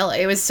 would chill.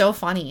 It was so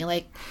funny.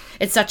 Like,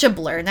 it's such a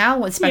blur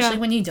now, especially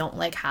when you don't,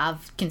 like,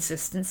 have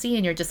consistency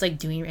and you're just, like,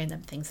 doing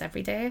random things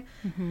every day.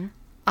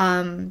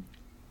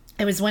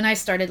 It was when I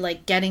started,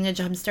 like, getting a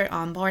Jumpstart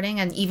onboarding.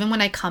 And even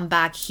when I come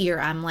back here,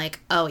 I'm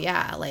like, oh,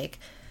 yeah, like,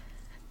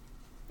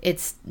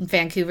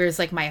 Vancouver's,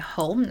 like, my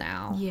home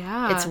now.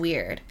 Yeah. It's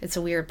weird. It's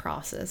a weird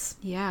process.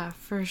 Yeah,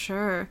 for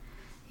sure.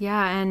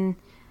 Yeah, and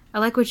I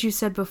like what you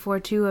said before,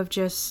 too, of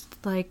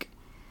just, like,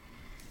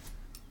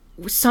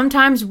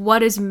 sometimes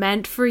what is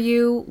meant for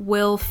you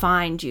will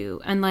find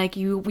you, and like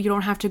you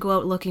don't have to go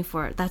out looking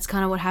for it. That's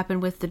kind of what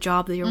happened with the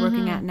job that you're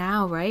working at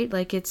now, right?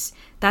 Like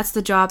that's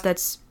the job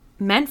that's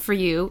meant for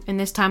you in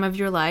this time of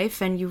your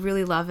life, and you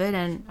really love it.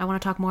 And I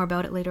want to talk more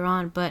about it later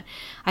on, but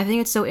I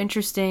think it's so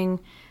interesting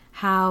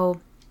how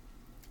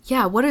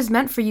what is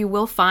meant for you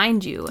will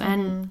find you,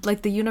 and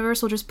like the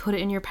universe will just put it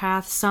in your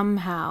path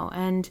somehow.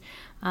 And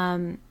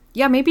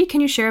maybe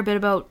can you share a bit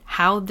about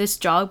how this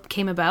job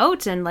came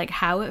about and like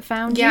how it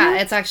found you? Yeah,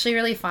 it's actually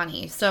really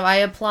funny. So I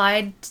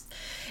applied.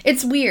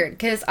 It's weird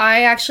because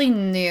I actually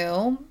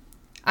knew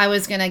I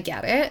was going to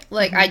get it.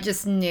 Like, I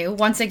just knew.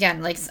 Once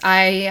again, like,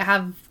 I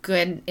have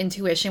good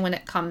intuition when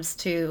it comes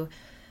to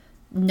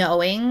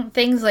knowing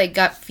things, like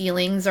gut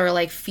feelings or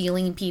like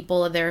feeling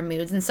people, their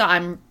moods. And so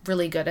I'm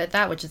really good at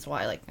that, which is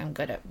why, like, I'm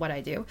good at what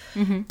I do.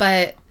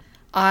 But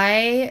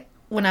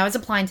when I was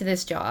applying to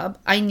this job,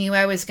 I knew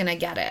I was going to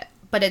get it.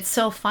 But it's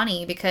so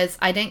funny because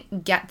I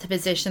didn't get the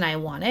position I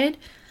wanted.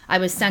 I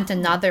was sent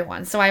another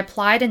one. So I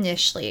applied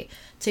initially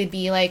to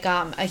be like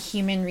a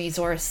human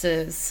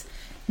resources,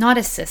 not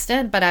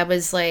assistant, but I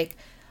was like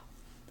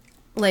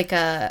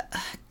a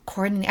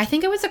coordinator. I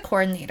think it was a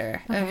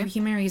coordinator, a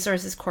human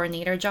resources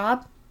coordinator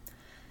job.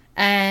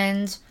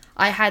 And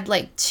I had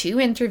like 2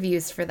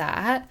 interviews for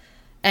that.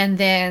 And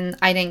then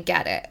I didn't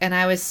get it. And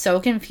I was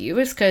so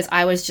confused because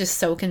I was just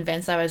so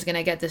convinced I was going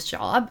to get this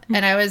job.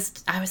 And I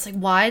was like,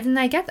 why didn't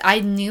I get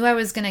I knew I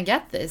was going to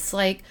get this.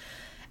 Like,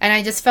 and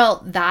I just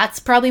felt that's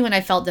probably when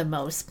I felt the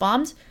most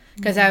bummed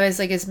because I was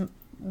like,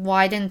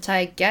 why didn't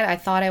I get it? I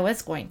thought I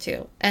was going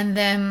to. And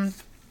then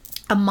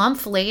a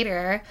month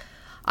later,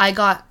 I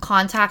got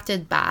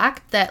contacted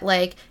back that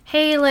like,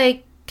 hey,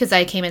 like, because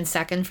I came in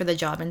second for the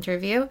job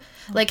interview.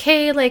 Like,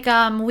 hey, like,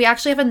 we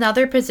actually have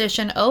another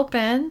position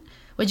open.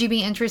 Would you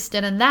be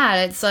interested in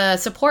that?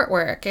 It's support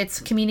work. It's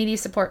community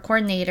support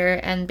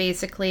coordinator. And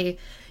basically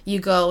you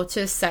go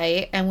to a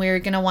site and we're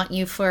going to want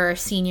you for a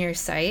senior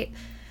site.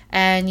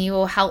 And you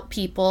will help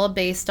people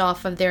based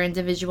off of their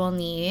individual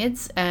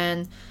needs.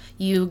 And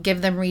you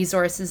give them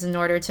resources in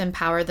order to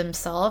empower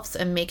themselves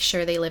and make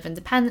sure they live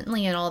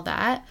independently and all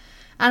that.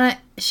 And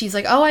she's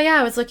like, oh, yeah,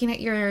 I was looking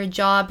at your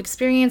job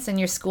experience and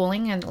your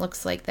schooling. And it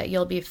looks like that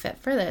you'll be fit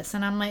for this.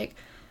 And I'm like,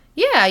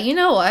 yeah, you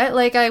know what?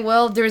 Like, I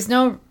will. There's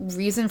no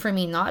reason for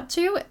me not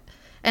to.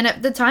 And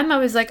at the time, I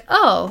was like,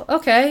 oh,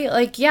 okay.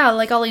 Like, yeah,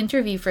 like, I'll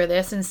interview for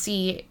this and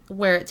see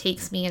where it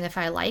takes me and if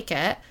I like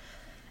it.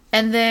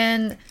 And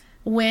then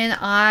when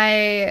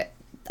I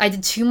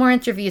did 2 more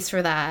interviews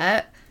for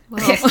that. Wow.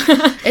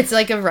 It's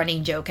like a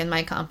running joke in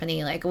my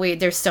company. Like,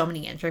 there's so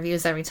many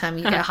interviews every time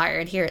you get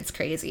hired here. It's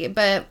crazy.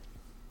 But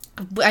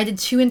I did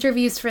 2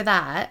 interviews for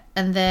that.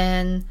 And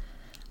then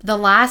the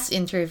last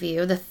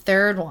interview, the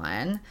third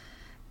one,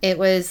 it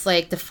was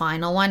like the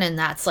final one, and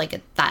that's like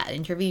at that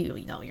interview,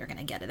 you know, you're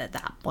gonna get it at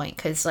that point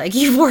because like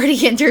you've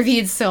already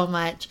interviewed so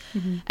much.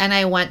 And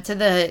I went to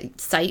the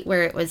site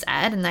where it was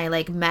at, and I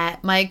like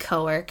met my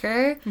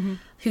coworker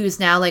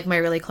who's now like my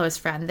really close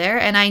friend there,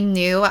 and I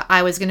knew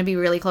I was gonna be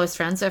really close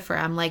friends with her.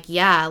 I'm like,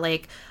 yeah,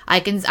 like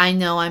I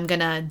know I'm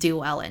gonna do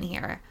well in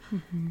here.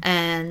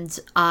 And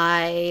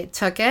I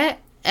took it,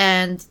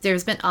 and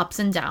there's been ups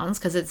and downs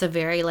because it's a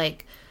very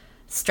like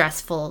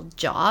stressful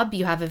job.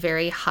 You have a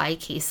very high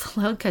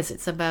caseload because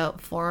it's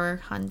about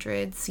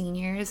 400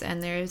 seniors,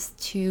 and there's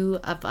 2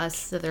 of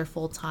us that are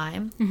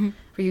full-time.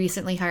 We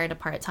recently hired a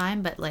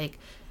part-time, but like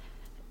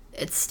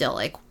it's still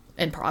like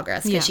in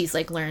progress because she's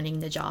like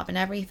learning the job and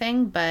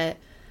everything. But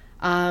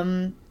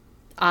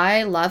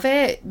I love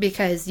it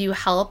because you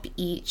help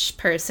each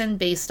person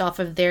based off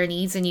of their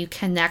needs, and you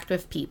connect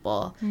with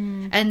people.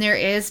 And there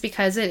is,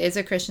 because it is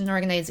a Christian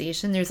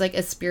organization, there's like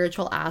a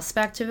spiritual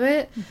aspect to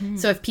it.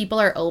 So if people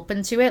are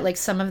open to it, like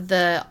some of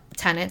the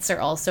tenants are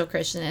also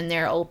Christian and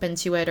they're open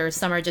to it, or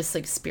some are just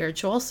like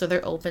spiritual, so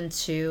they're open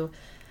to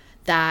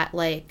that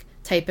like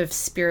type of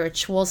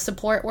spiritual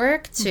support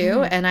work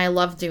too. And I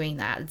love doing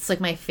that. It's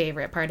like my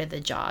favorite part of the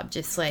job.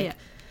 Just like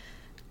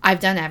I've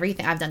done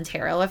everything. I've done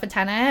tarot with a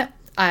tenant.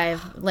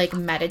 I've like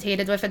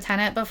meditated with a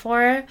tenant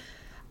before.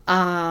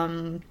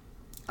 I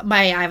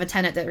have a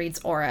tenant that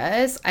reads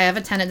auras. I have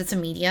a tenant that's a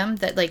medium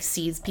that like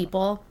sees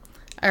people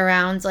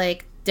around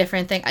like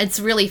different things. It's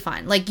really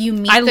fun. Like you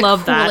meet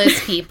the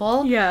coolest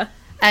people.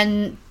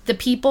 And the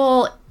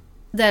people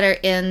that are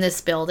in this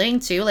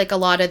building too, like a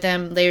lot of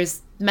them,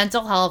 there's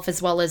mental health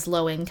as well as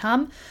low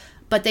income,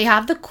 but they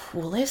have the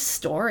coolest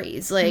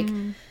stories. Like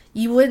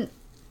you wouldn't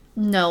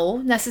know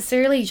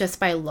necessarily just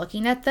by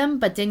looking at them,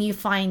 but then you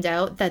find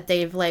out that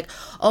they've like,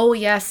 oh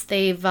yes,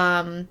 they've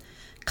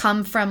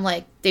come from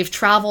like, they've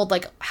traveled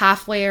like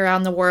halfway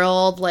around the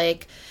world,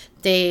 like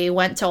they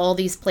went to all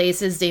these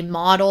places, they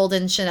modeled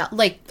in Chanel,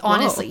 like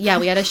honestly.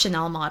 We had a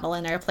Chanel model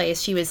in our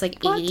place. She was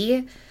like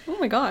 80. Oh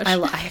my gosh.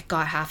 I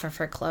got half of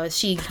her clothes.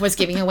 She was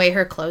giving away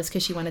her clothes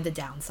because she wanted to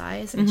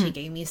downsize, and she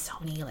gave me so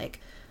many like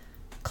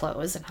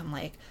clothes, and I'm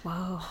like,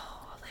 whoa.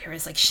 There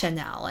was like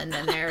Chanel, and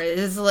then there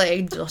is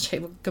like Dolce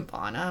 &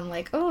 Gabbana. I'm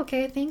like, oh,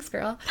 okay, thanks,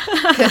 girl.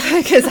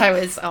 Because I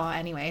was,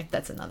 anyway,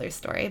 that's another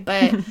story.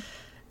 But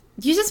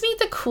you just meet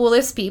the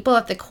coolest people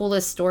at the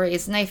coolest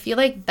stories. And I feel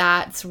like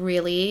that's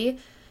really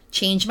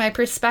changed my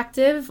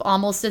perspective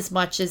almost as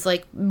much as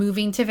like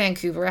moving to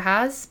Vancouver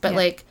has. But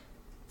like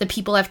the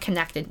people I've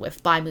connected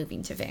with by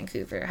moving to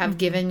Vancouver have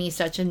given me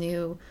such a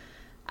new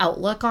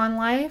outlook on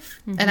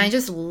life. And I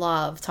just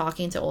love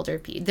talking to older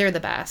people. They're the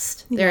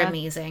best. They're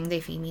amazing. They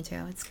feed me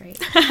too. It's great.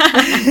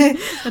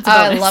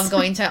 I love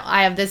going to,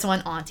 I have this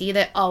one auntie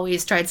that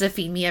always tries to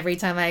feed me every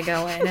time I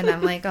go in, and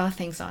I'm like, oh,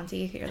 thanks,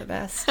 auntie, you're the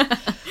best.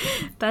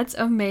 That's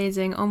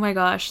amazing. Oh my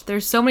gosh,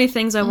 there's so many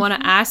things I want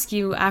to ask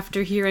you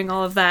after hearing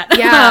all of that.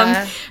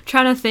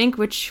 Trying to think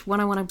which one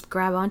I want to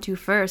grab onto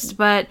first,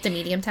 but the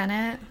medium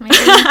tenant, maybe.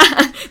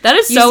 That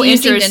is so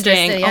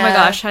interesting. Oh my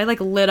gosh, I like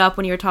lit up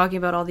when you were talking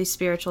about all these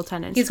spiritual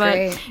tenants. He's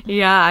great.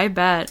 Yeah, I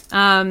bet.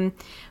 But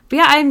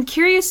yeah, I'm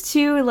curious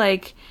too,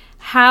 like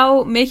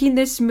how making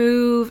this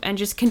move and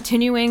just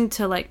continuing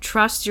to like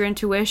trust your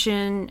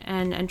intuition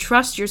and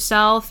trust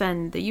yourself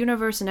and the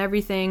universe and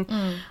everything,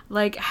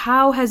 like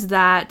how has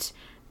that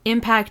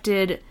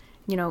impacted,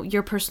 you know,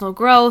 your personal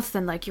growth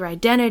and like your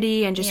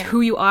identity and just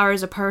who you are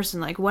as a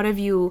person? Like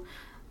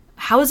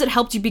how has it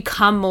helped you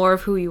become more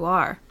of who you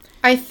are?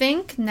 I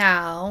think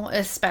now,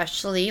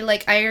 especially,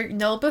 like I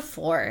know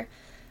before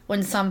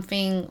when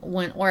something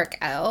wouldn't work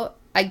out,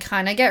 I'd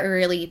kind of get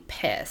really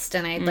pissed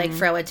and I'd like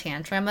throw a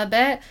tantrum a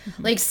bit,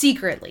 like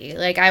secretly.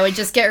 Like I would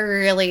just get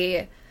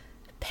really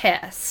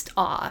pissed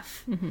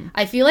off.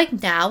 I feel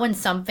like now when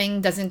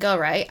something doesn't go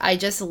right, I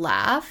just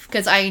laugh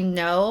because I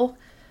know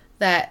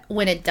that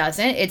when it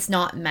doesn't, it's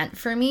not meant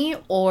for me,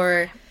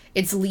 or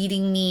it's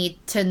leading me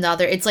to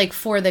another, it's like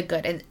for the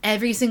good. And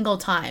every single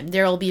time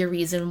there will be a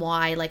reason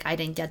why like I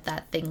didn't get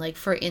that thing. Like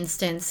for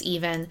instance,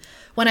 even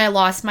when I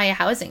lost my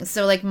housing,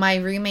 so like my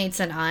roommates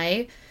and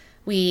I,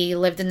 we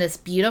lived in this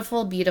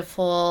beautiful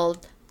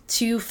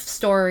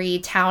 2-story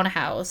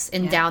townhouse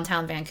in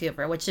downtown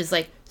Vancouver, which is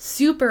like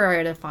super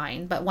hard to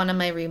find. But one of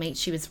my roommates,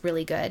 she was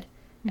really good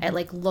at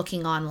like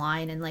looking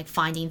online and like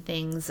finding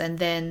things. And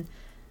then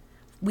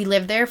we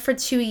lived there for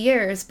 2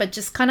 years, but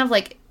just kind of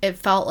like it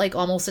felt like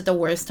almost at the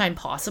worst time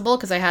possible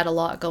because I had a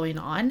lot going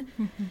on.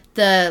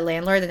 The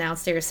landlord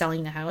announced they were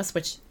selling the house,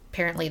 which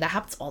apparently that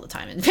happens all the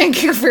time in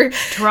Vancouver.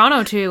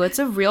 Toronto too. It's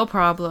a real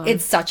problem.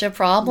 It's such a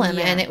problem.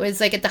 And it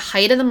was like at the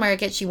height of the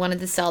market, she wanted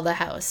to sell the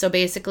house. So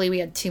basically we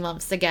had 2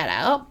 months to get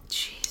out.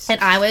 Jeez. And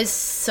I was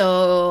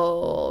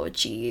so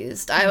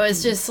cheesed. I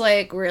was just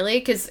like, really?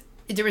 Because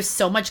there was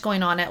so much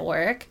going on at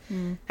work.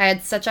 I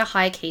had such a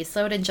high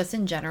caseload, and just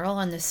in general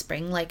in the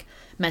spring, like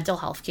mental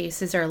health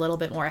cases are a little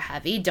bit more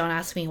heavy. Don't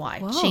ask me why.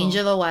 Whoa. Change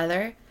of the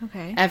weather.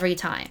 Okay. Every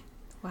time.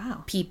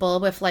 Wow. People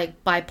with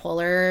like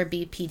bipolar or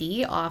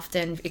BPD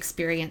often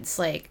experience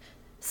like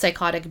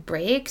psychotic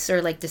breaks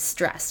or like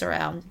distress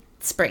around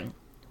spring.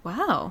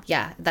 Wow.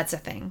 Yeah, that's a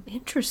thing.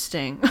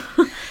 Interesting.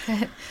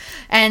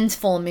 And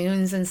full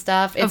moons and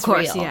stuff. It's Of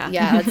course, real. yeah.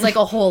 Yeah, it's like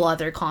a whole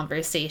other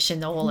conversation,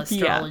 the whole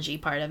astrology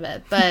part of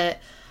it. But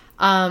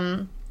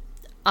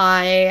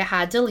I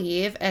had to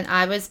leave and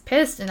I was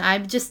pissed and I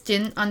just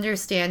didn't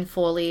understand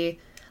fully.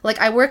 Like,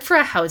 I worked for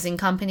a housing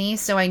company,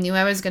 so I knew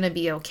I was going to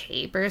be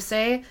okay, per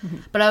se.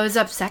 But I was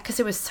upset because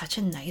it was such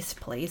a nice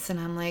place.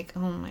 And I'm like, oh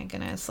my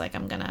goodness, like,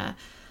 I'm going to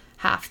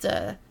have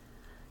to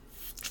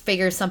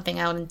figure something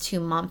out in 2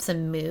 months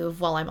and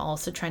move while I'm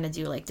also trying to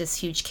do, like, this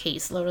huge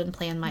caseload and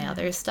plan my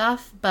other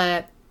stuff.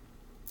 But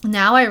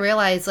now I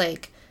realize,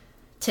 like,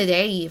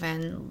 today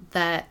even,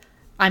 that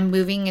I'm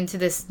moving into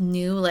this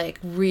new, like,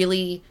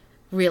 really,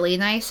 really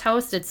nice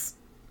house that's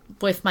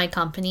with my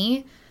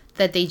company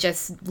that they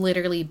just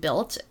literally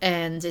built,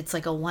 and it's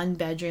like a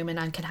 1-bedroom, and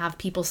I can have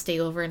people stay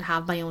over and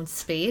have my own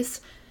space.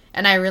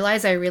 And I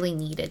realized I really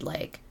needed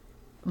like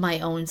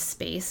my own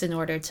space in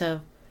order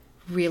to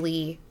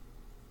really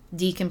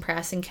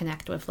decompress and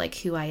connect with like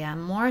who I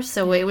am more.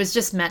 So it was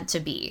just meant to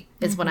be,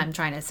 is what I'm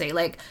trying to say.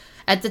 Like,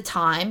 at the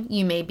time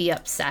you may be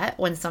upset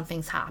when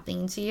something's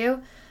happening to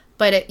you,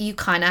 but you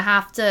kind of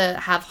have to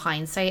have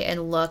hindsight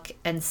and look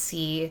and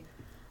see,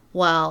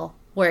 well,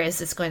 where is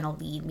this going to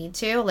lead me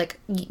to? Like,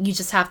 you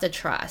just have to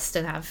trust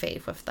and have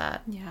faith with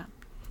that.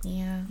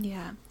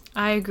 Yeah,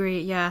 I agree.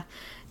 Yeah,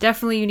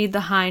 definitely you need the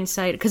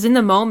hindsight, because in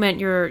the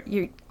moment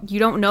you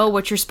don't know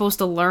what you're supposed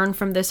to learn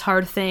from this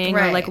hard thing,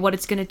 or like what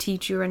it's going to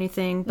teach you or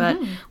anything. But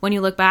when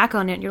you look back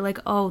on it, you're like,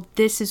 oh,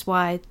 this is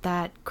why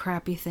that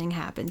crappy thing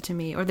happened to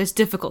me, or this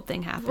difficult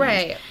thing happened.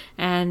 Right.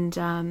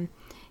 And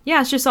yeah,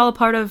 it's just all a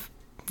part of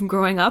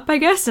growing up, I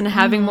guess, and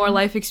having more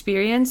life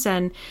experience,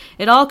 and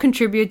it all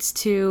contributes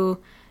to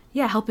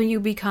helping you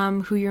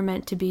become who you're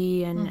meant to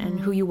be, and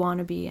who you want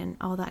to be, and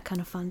all that kind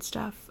of fun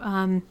stuff.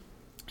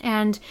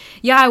 And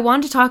yeah, I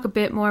wanted to talk a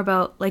bit more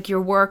about like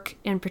your work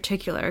in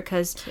particular,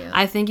 because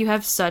I think you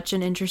have such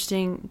an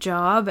interesting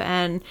job,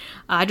 and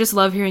I just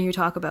love hearing you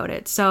talk about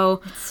it.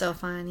 So it's so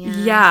fun.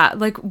 Yeah,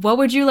 like what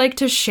would you like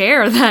to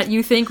share that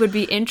you think would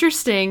be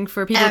interesting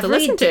for people to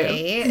listen to? Every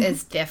day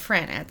is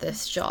different at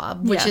this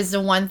job, which is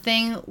the one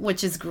thing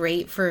which is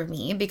great for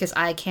me, because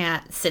I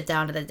can't sit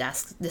down at the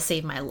desk to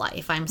save my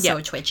life. I'm so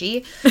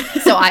twitchy.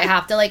 So I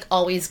have to like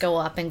always go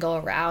up and go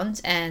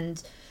around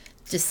and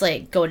just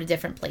like go to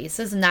different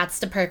places. And that's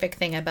the perfect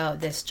thing about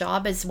this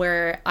job, is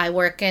where I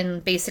work in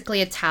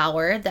basically a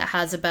tower that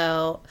has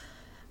about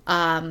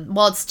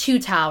it's 2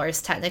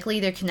 towers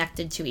technically, they're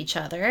connected to each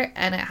other,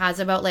 and it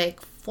has about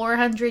like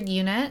 400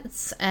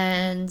 units,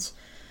 and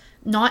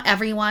not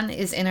everyone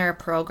is in our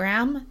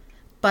program,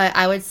 but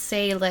I would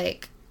say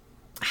like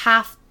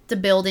half the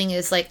building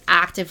is like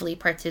actively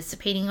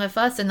participating with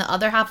us, and the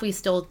other half we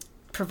still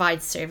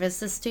provide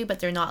services to, but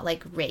they're not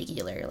like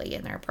regularly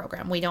in our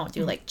program. We don't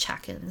do like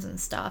check-ins and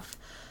stuff.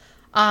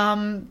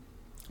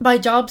 My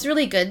job's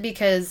really good,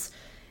 because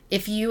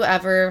if you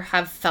ever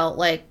have felt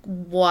like,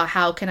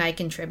 how can I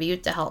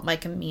contribute to help my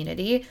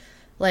community,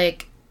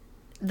 like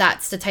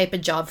that's the type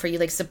of job for you,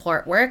 like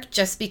support work,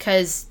 just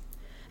because,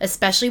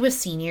 especially with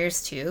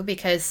seniors too,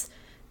 because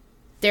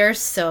they're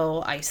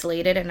so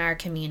isolated in our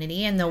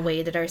community and the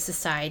way that our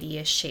society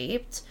is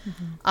shaped.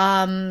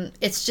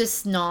 It's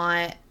just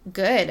not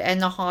good. And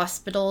the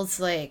hospitals,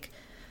 like,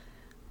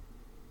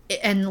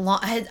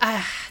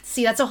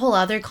 see, that's a whole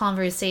other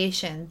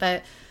conversation,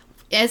 but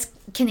as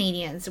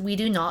Canadians, we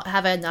do not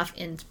have enough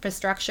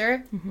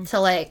infrastructure to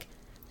like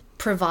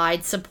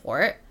provide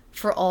support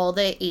for all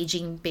the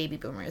aging baby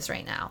boomers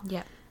right now.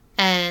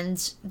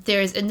 And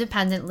there's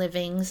independent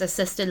livings,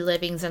 assisted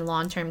livings, and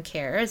long-term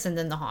cares, and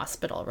then the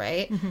hospital,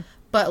 right?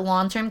 But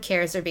long-term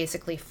cares are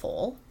basically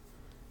full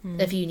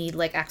if you need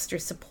like extra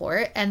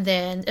support. And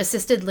then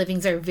assisted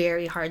livings are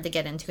very hard to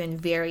get into and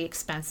very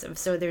expensive.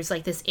 So there's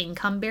like this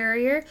income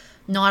barrier.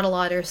 Not a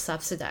lot are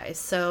subsidized.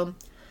 So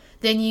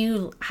then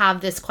you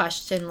have this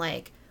question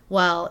like,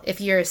 well,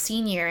 if you're a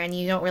senior and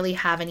you don't really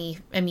have any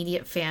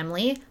immediate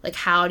family, like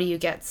how do you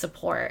get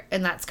support?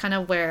 And that's kind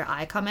of where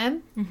I come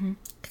in,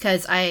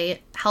 because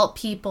I help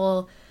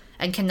people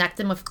and connect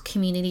them with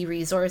community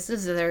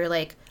resources that are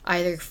like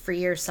either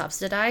free or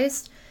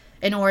subsidized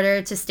in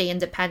order to stay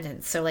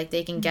independent. So like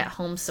they can get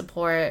home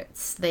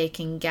supports, they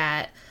can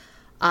get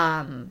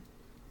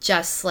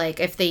just like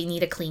if they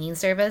need a cleaning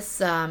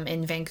service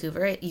in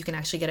Vancouver, you can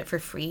actually get it for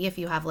free if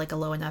you have like a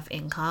low enough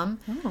income,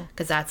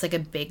 because that's like a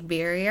big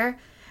barrier.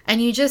 And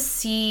you just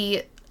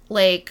see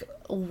like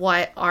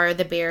what are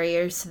the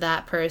barriers to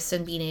that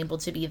person being able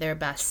to be their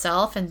best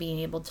self and being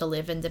able to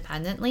live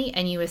independently,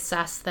 and you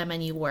assess them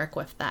and you work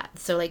with that.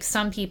 So like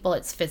some people,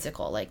 it's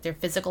physical, like their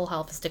physical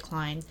health has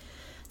declined,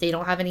 they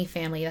don't have any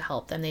family to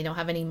help them, they don't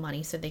have any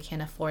money, so they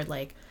can't afford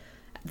like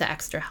the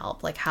extra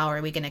help. Like how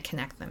are we going to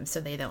connect them so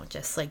they don't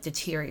just like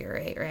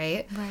deteriorate,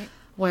 right?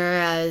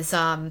 Whereas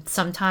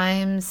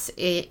sometimes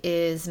it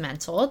is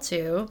mental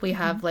too. We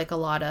have like a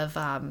lot of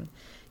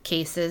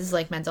cases,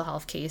 like mental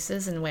health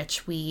cases, in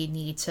which we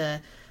need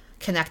to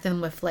connect them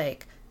with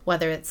like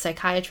whether it's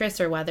psychiatrists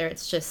or whether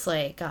it's just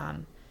like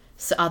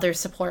other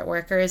support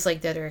workers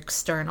like that are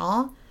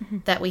external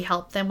that we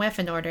help them with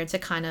in order to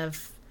kind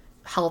of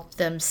help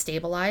them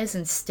stabilize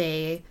and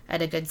stay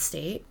at a good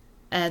state.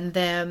 And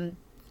then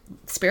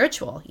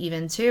spiritual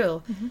even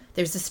too.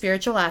 There's the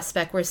spiritual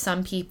aspect where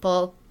some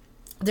people,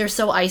 they're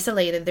so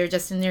isolated, they're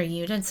just in their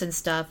units and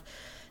stuff,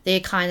 they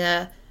kind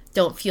of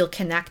don't feel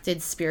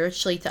connected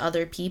spiritually to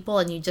other people,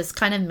 and you just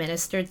kind of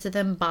minister to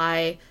them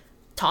by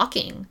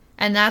talking.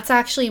 And that's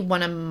actually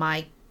one of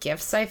my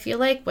gifts, I feel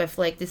like, with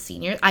like the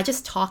seniors. I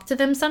just talk to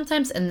them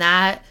sometimes, and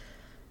that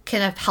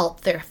can have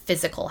helped their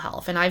physical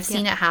health. And I've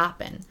seen it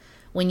happen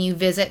when you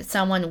visit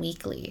someone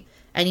weekly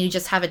and you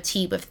just have a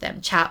tea with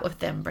them, chat with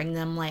them, bring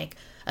them like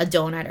a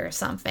donut or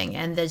something,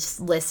 and just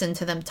listen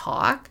to them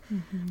talk.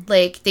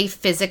 Like, they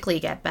physically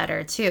get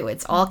better too.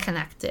 It's all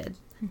connected.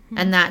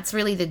 And that's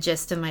really the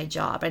gist of my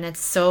job. And it's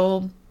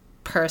so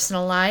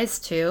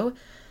personalized too,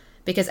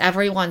 because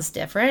everyone's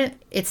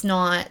different. It's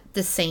not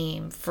the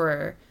same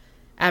for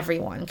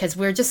everyone, because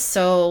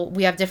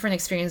we have different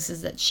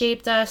experiences that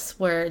shaped us.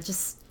 We're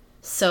just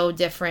so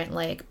different,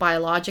 like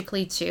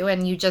biologically too.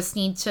 And you just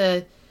need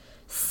to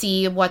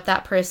see what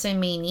that person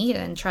may need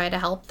and try to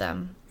help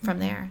them from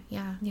there.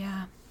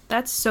 Yeah,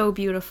 that's so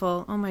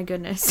beautiful. Oh my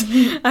goodness.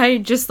 I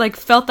just like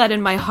felt that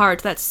in my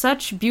heart. That's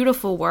such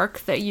beautiful work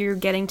that you're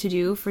getting to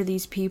do for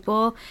these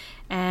people.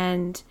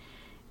 And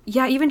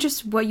yeah, even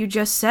just what you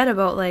just said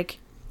about like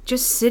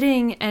just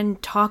sitting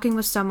and talking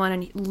with someone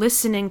and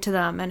listening to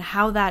them and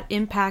how that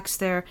impacts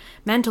their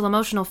mental,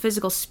 emotional,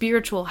 physical,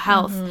 spiritual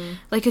health.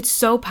 Like, it's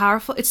so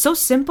powerful. It's so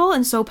simple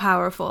and so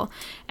powerful.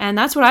 And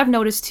that's what I've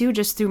noticed too,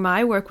 just through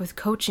my work with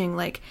coaching.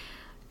 Like,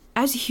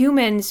 as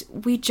humans,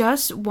 we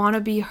just want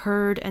to be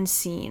heard and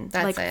seen.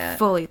 That's like it.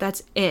 Fully.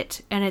 That's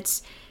it. And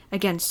it's,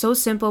 again, so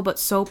simple but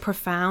so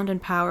profound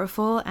and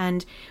powerful.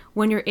 And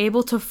when you're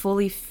able to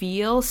fully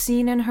feel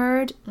seen and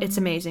heard, it's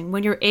amazing.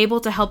 When you're able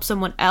to help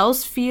someone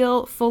else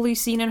feel fully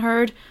seen and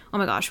heard, oh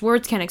my gosh,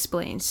 words can't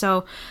explain.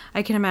 So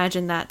I can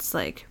imagine that's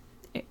like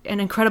an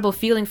incredible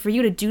feeling for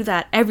you to do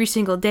that every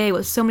single day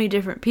with so many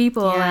different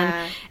people.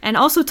 And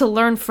also to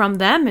learn from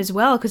them as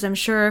well, because I'm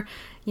sure,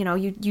 you know,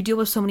 you deal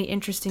with so many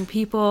interesting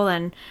people.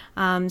 And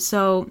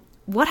so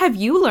what have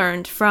you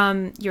learned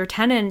from your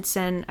tenants,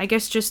 and I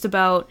guess just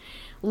about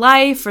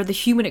life or the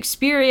human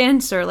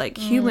experience or like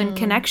human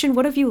connection?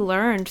 What have you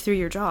learned through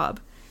your job?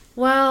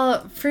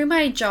 Well, through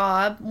my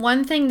job,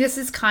 one thing, this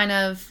is kind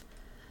of,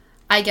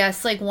 I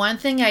guess, like one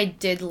thing I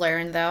did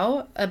learn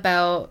though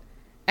about,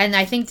 and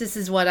I think this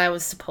is what I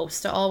was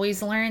supposed to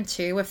always learn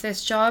too with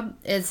this job,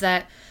 is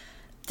that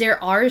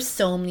there are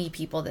so many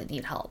people that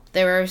need help.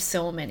 There are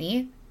so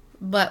many,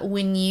 but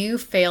when you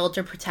fail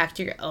to protect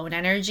your own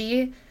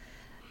energy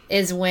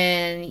is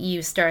when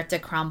you start to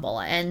crumble.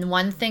 And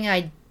one thing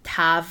I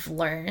have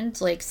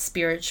learned, like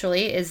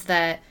spiritually, is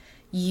that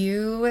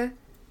you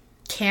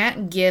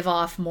can't give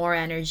off more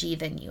energy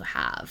than you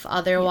have.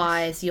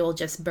 Otherwise, you'll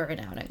just burn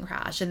out and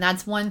crash. And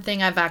that's one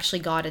thing I've actually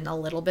gotten a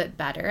little bit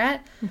better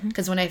at.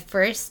 Because when I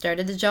first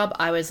started the job,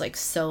 I was like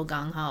so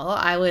gung-ho.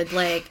 I would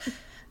like,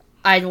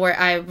 I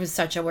was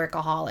such a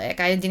workaholic.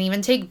 I didn't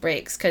even take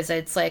breaks because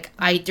it's like,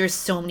 there's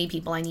so many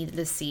people I needed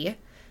to see.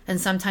 And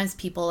sometimes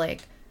people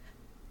like,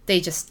 they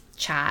just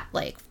chat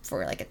like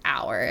for like an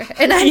hour,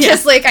 and I'm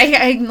just like,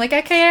 I'm like,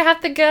 okay, I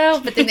have to go,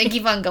 but then they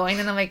keep on going,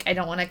 and I'm like, I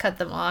don't want to cut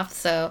them off.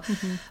 So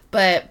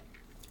but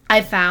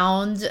I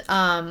found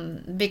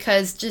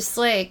because just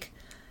like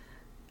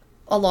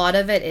a lot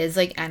of it is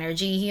like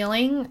energy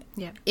healing.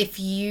 If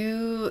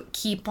you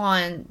keep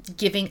on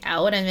giving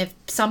out, and if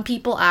some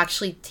people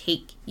actually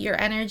take your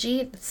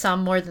energy,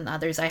 some more than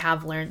others, I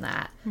have learned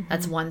that.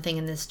 That's one thing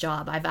in this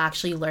job. I've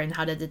actually learned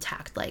how to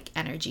detect like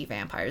energy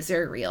vampires.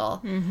 They're real.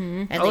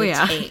 And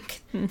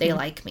they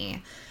like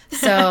me.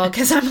 So,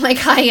 because I'm like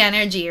high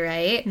energy,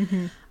 right?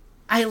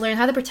 I learned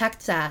how to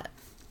protect that.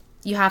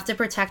 You have to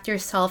protect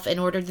yourself in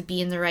order to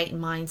be in the right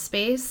mind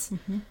space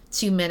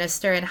to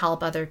minister and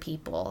help other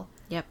people.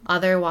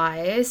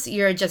 Otherwise,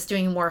 you're just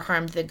doing more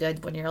harm than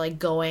good when you're like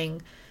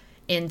going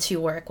into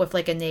work with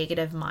like a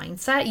negative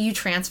mindset. You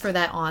transfer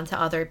that on to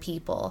other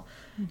people.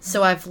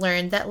 So I've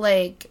learned that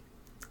like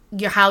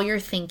how you're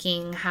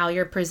thinking, how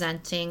you're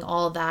presenting,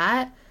 all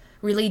that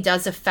really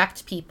does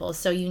affect people.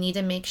 So you need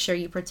to make sure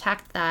you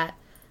protect that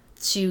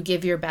to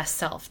give your best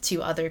self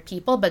to other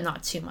people, but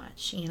not too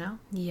much, you know?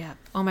 Yeah.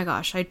 Oh my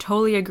gosh, I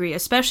totally agree.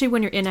 Especially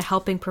when you're in a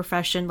helping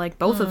profession like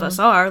both of us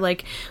are.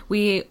 Like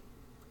we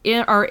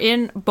are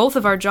in both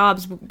of our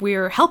jobs,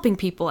 we're helping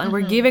people and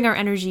we're giving our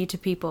energy to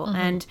people.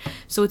 And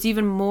so it's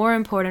even more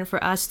important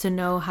for us to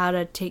know how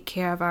to take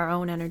care of our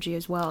own energy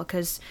as well.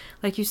 Because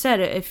like you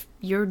said, if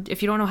you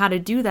don't know how to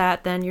do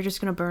that, then you're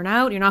just going to burn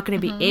out. You're not going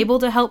to be able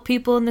to help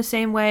people in the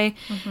same way.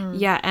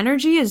 Yeah,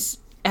 energy is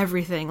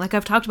everything. Like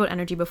I've talked about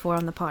energy before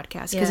on the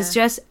podcast because it's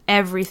just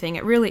everything.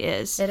 It really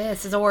is. It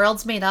is. The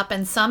world's made up,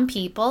 and some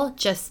people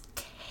just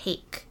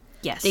take.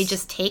 Yes. They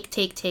just take.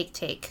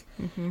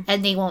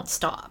 And they won't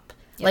stop.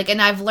 Like,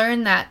 and I've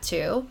learned that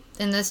too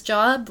in this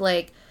job.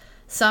 Like,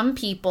 some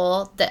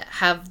people that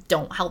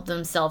don't help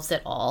themselves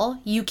at all,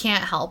 you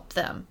can't help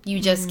them. You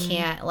just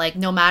can't. Like,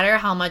 no matter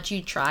how much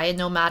you try and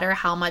no matter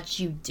how much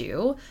you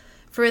do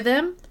for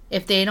them,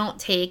 if they don't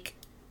take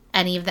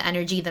any of the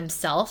energy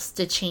themselves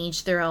to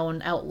change their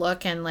own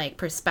outlook and like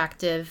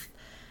perspective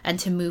and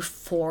to move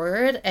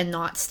forward and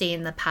not stay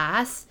in the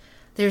past,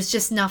 there's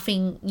just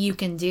nothing you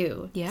can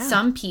do. Yeah.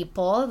 Some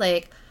people,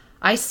 like,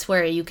 I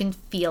swear you can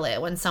feel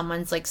it when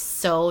someone's like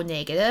so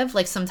negative.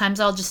 Like, sometimes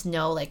I'll just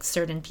know like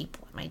certain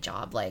people at my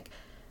job, like,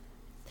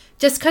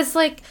 just because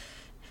like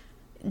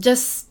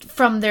just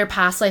from their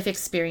past life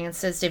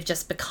experiences, they've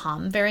just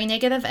become very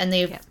negative, and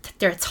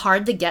it's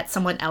hard to get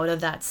someone out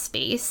of that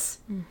space.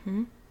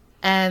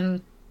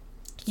 And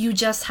you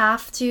just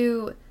have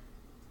to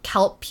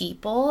help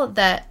people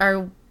that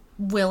are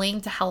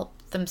willing to help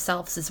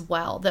themselves as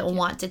well, that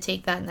want to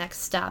take that next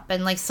step.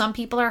 And like, some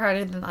people are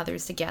harder than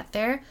others to get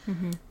there.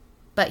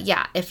 But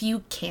yeah, if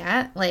you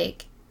can't,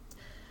 like,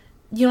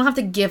 you don't have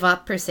to give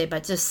up per se,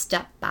 but just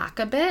step back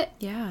a bit.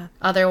 Yeah.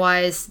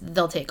 Otherwise,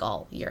 they'll take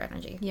all your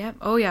energy. Yep.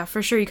 Oh yeah,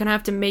 for sure. You kind of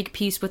have to make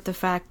peace with the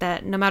fact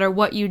that no matter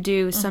what you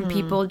do, some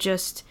people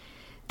just,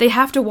 they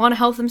have to want to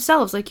help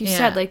themselves. Like you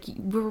said, like,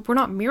 we're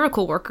not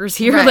miracle workers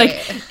here. Right.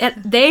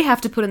 Like, they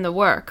have to put in the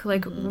work.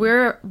 Like,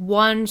 we're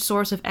one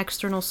source of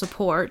external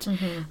support.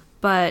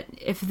 But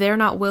if they're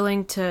not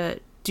willing to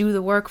do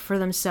the work for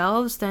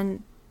themselves,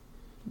 then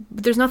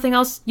there's nothing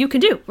else you can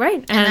do,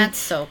 right? And that's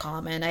so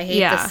common. I hate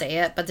to say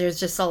it, but there's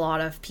just a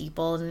lot of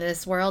people in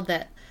this world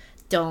that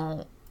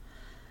don't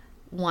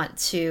want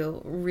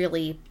to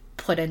really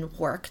put in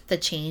work to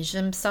change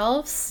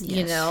themselves,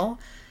 you know?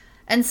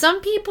 And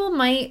some people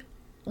might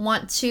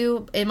want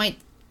to, they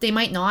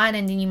might not,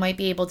 and then you might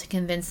be able to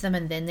convince them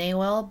and then they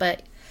will.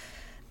 But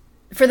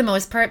for the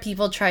most part,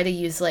 people try to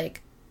use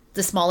like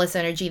the smallest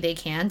energy they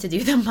can to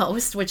do the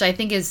most, which I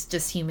think is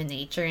just human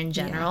nature in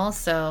general.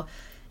 So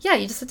yeah,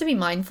 you just have to be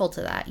mindful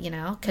to that, you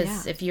know,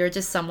 because if you're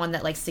just someone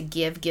that likes to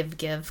give,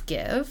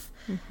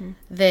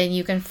 then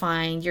you can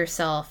find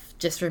yourself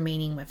just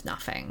remaining with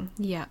nothing.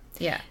 Yeah.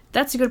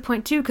 That's a good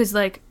point too, because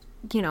like,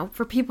 you know,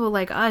 for people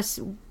like us,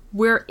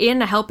 we're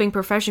in a helping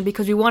profession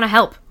because we want to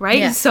help,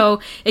 right?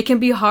 So it can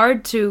be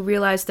hard to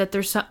realize that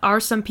there are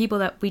some people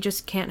that we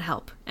just can't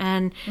help,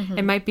 and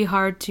it might be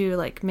hard to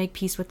like make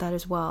peace with that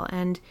as well.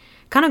 And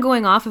kind of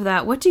going off of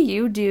that, what do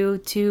you do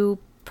to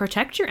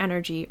protect your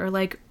energy or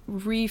like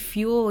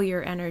refuel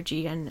your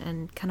energy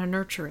and kind of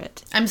nurture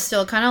it? I'm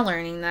still kind of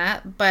learning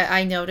that, but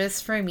I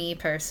notice for me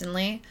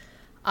personally,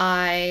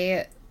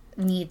 I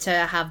need to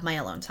have my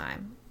alone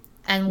time.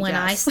 And when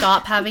I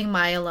stop having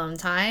my alone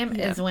time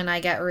is when I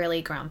get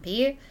really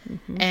grumpy.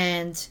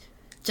 And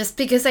just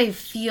because I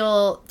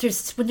feel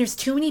when there's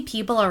too many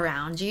people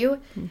around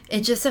you,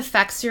 it just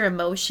affects your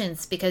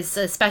emotions, because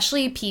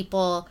especially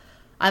I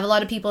have a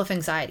lot of people with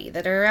anxiety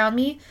that are around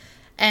me,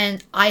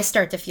 and I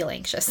start to feel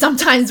anxious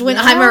sometimes when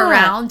I'm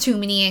around too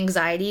many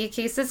anxiety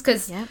cases,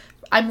 because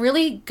I'm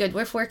really good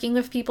with working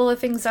with people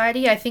with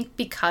anxiety. I think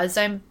because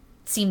I'm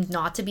seem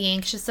not to be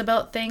anxious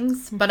about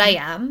things, but I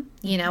am,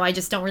 you know, I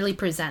just don't really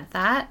present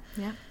that.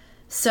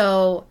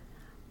 So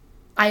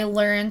I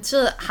learned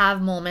to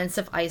have moments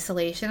of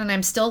isolation, and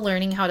I'm still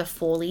learning how to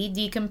fully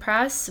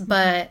decompress,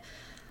 but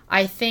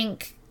I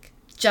think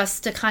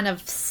just to kind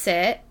of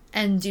sit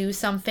and do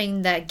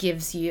something that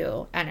gives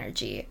you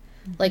energy,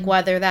 like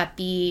whether that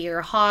be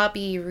your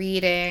hobby,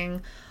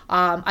 reading.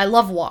 I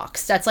love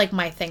walks. That's like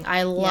my thing.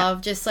 I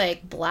love just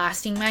like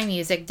blasting my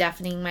music,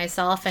 deafening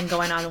myself, and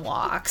going on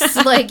walks.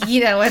 Like,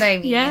 you know what I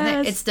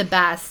mean? It's the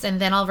best.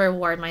 And then I'll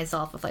reward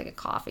myself with like a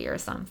coffee or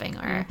something,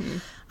 or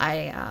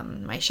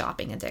my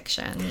shopping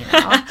addiction, you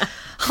know.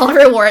 I'll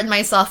reward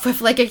myself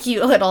with like a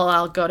cute little,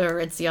 I'll go to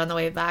Aritzia on the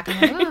way back.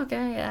 I'm like, oh,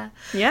 okay,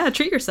 yeah,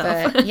 treat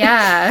yourself. But,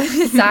 yeah,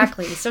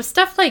 exactly. So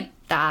stuff like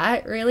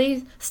that,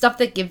 really, stuff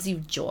that gives you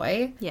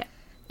joy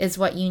is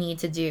what you need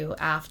to do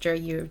after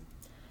you.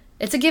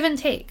 It's a give and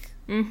take.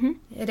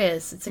 It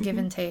is. It's a give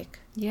and take.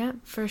 Yeah,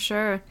 for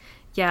sure.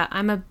 Yeah,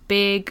 I'm a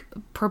big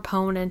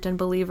proponent and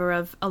believer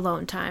of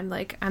alone time.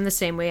 Like, I'm the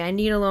same way. I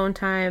need alone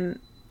time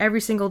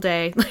every single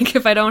day. Like,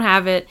 if I don't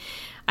have it,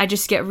 I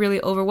just get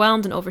really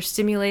overwhelmed and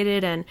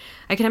overstimulated. And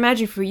I can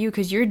imagine for you,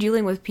 because you're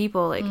dealing with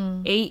people like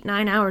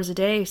 8-9 hours a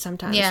day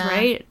sometimes,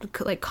 right?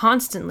 Like,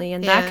 constantly.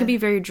 And that can be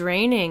very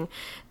draining.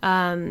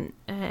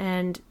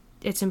 And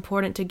it's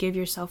important to give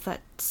yourself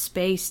that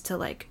space to,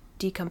 like,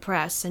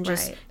 decompress and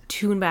just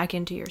tune back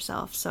into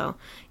yourself. So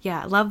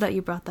yeah, I love that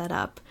you brought that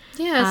up.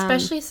 Yeah,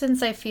 especially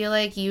since I feel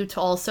like you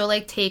also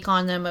like take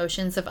on the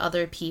emotions of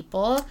other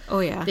people. Oh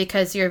yeah,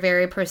 because you're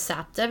very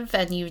perceptive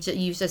and you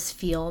just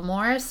feel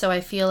more. So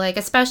I feel like,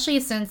 especially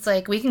since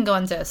like we can go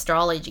into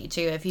astrology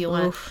too if you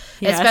want.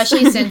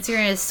 Especially since you're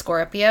in a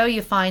Scorpio,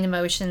 you find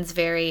emotions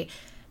very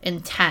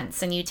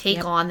intense, and you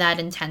take on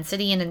that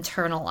intensity and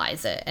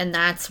internalize it, and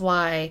that's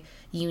why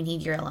you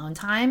need your alone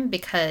time,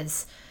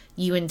 because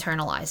you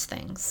internalize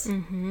things.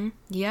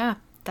 Yeah,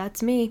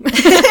 that's me.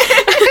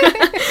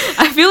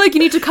 I feel like you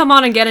need to come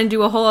on again and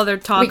do a whole other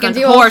talk. We can on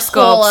do horoscopes.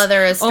 a whole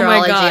other astrology. Oh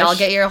my gosh. I'll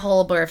get your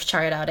whole birth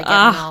chart out again.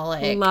 And I'll,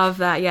 like, love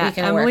that. Yeah,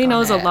 Emily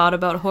knows a lot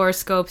about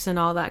horoscopes and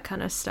all that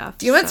kind of stuff.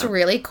 Do you know what's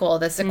really cool?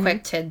 This is a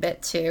quick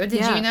tidbit too.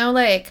 Did you know,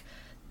 like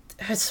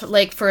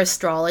for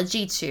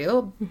astrology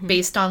too,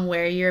 based on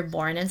where you're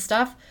born and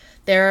stuff,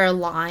 there are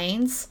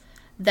lines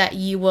that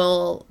you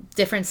will,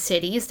 different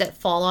cities that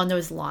fall on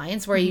those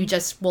lines where you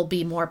just will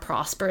be more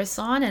prosperous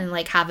on and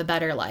like have a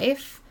better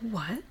life.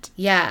 What?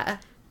 Yeah.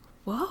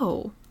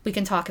 Whoa. We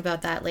can talk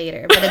about that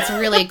later, but it's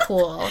really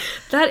cool.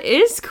 That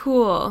is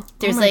cool.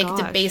 There's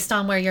based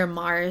on where your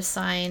Mars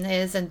sign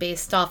is, and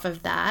based off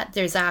of that,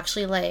 there's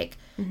actually like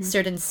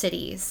certain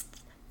cities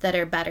that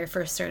are better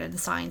for certain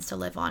signs to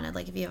live on. And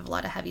like if you have a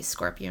lot of heavy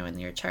Scorpio in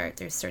your chart,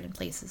 there's certain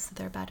places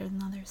that are better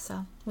than others.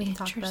 So we can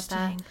talk about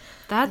that.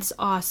 That's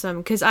awesome,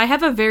 because I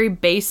have a very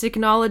basic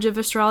knowledge of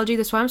astrology.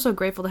 That's why I'm so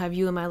grateful to have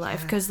you in my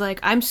life, because like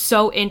I'm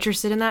so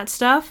interested in that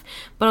stuff,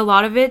 but a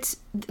lot of it,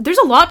 there's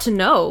a lot to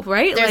know,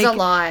 right? There's like, a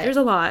lot. There's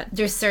a lot.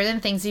 There's certain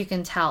things you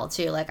can tell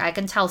too. Like I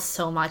can tell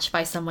so much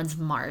by someone's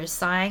Mars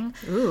sign.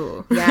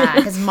 Ooh. Yeah,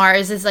 because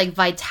Mars is like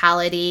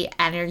vitality,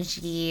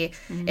 energy.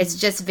 It's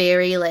just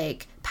very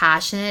like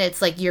passionate.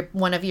 It's like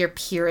one of your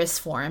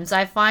purest forms,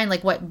 I find,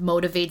 like what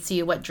motivates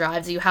you, what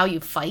drives you, how you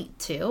fight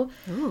too.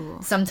 Ooh.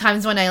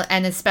 Sometimes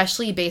and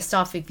especially based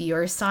off of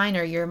your sign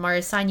or your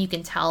Mars sign, you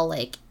can tell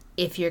like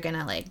if you're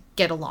gonna like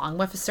get along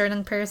with a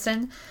certain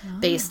person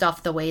based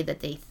off the way that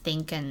they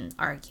think and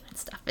argue and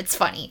stuff. It's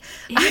funny.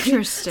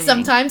 Interesting.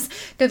 Sometimes,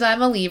 because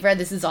I'm a Libra,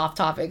 this is off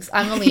topics,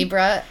 I'm a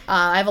Libra.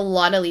 I have a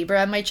lot of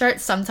Libra in my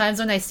chart. Sometimes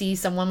when I see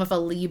someone with a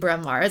Libra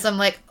Mars, I'm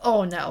like,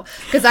 oh no,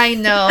 because I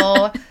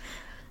know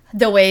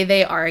the way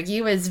they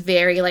argue is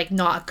very like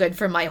not good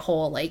for my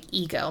whole like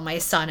ego, my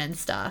sun and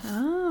stuff.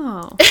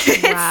 Oh,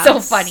 it's wow. so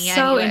funny.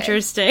 So anyway.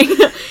 Interesting.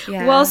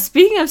 Yeah. Well,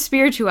 speaking of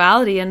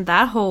spirituality and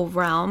that whole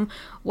realm,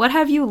 what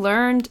have you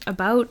learned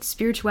about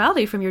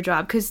spirituality from your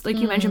job? Because like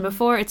you mentioned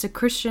before, it's a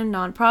Christian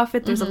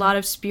nonprofit. There's a lot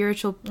of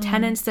spiritual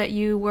tenets that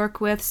you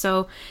work with.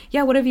 So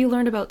yeah, what have you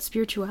learned about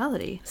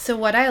spirituality? So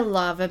what I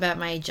love about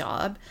my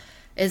job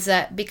is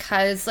that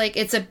because like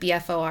it's a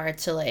BFOR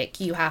to like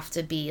you have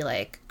to be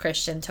like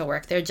Christian to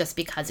work there just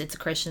because it's a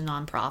Christian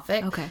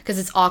nonprofit. Okay. Because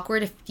it's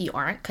awkward if you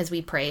aren't, because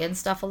we pray and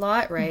stuff a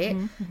lot, right?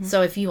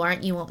 So if you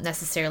aren't, you won't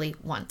necessarily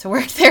want to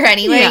work there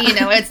anyway. Yeah. You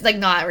know, it's like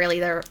not really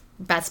the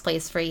best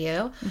place for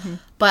you.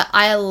 But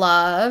I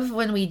love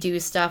when we do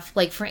stuff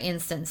like, for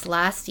instance,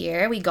 last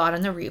year we got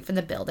on the roof in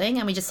the building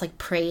and we just like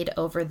prayed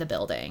over the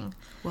building.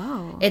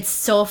 Wow. It's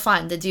so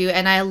fun to do.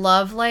 And I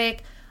love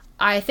like,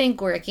 I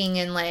think working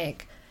in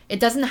like, it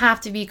doesn't have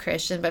to be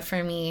Christian, but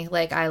for me,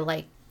 like, I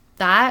like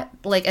that.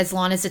 Like, as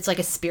long as it's, like,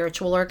 a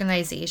spiritual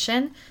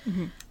organization.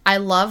 I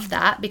love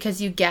that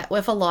because you get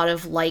with a lot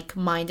of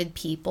like-minded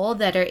people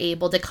that are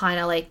able to kind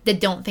of, like, that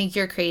don't think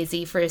you're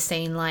crazy for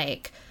saying,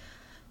 like,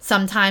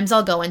 sometimes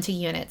I'll go into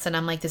units and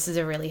I'm like, this is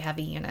a really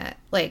heavy unit.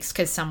 Like,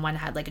 because someone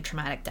had, like, a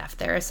traumatic death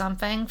there or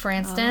something, for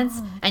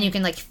instance. And you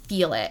can, like,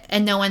 feel it.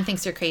 And no one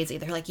thinks you're crazy.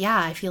 They're like, yeah,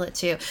 I feel it,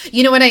 too.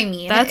 You know what I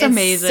mean? That's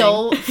amazing.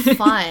 So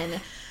fun.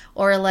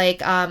 Or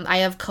like I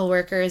have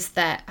coworkers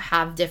that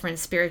have different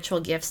spiritual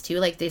gifts too.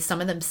 Like some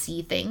of them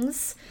see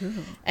things.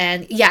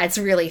 And yeah, it's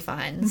really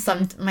fun.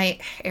 My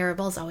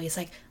Arabelle's always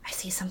like, I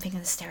see something in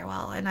the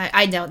stairwell, and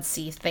I don't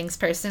see things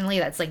personally.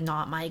 That's like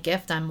not my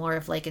gift. I'm more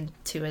of like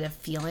intuitive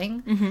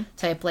feeling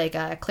type, like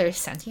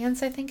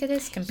clairsentience, I think it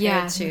is,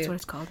 compared to that's what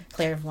it's called,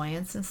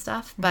 clairvoyance and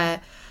stuff.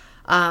 But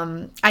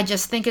I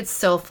just think it's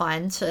so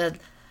fun to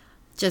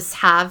just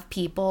have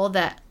people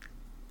that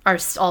are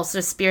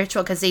also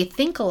spiritual because they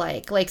think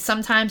alike. Like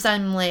sometimes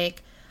I'm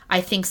like, I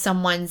think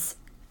someone's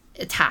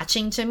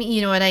attaching to me,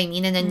 you know what I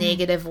mean, in a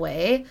negative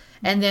way,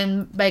 and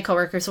then my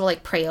coworkers will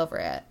like pray over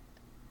it,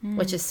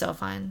 which is so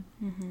fun.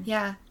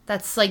 Yeah,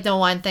 that's like the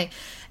one thing.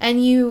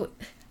 And you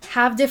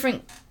have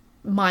different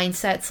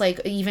mindsets, like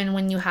even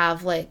when you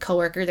have like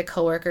coworker to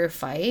coworker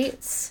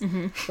fights,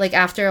 like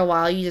after a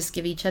while you just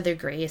give each other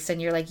grace and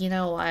you're like, you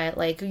know what,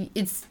 like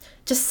it's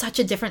just such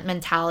a different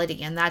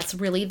mentality. And that's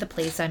really the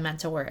place I'm meant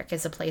to work,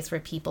 is a place where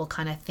people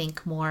kind of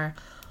think more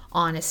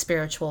on a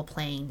spiritual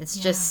plane. It's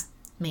just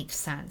makes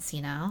sense,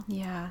 you know?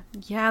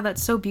 Yeah,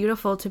 that's so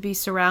beautiful to be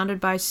surrounded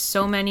by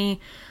so many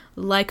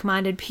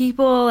like-minded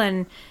people,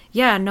 and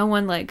no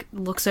one like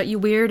looks at you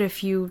weird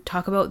if you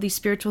talk about these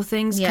spiritual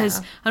things,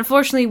 because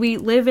unfortunately we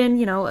live in,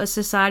 you know, a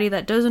society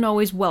that doesn't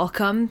always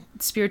welcome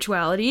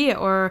spirituality,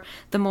 or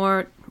the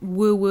more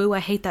woo-woo, I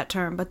hate that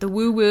term, but the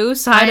woo-woo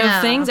side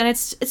of things. And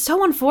it's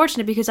so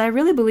unfortunate, because I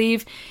really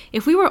believe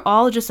if we were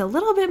all just a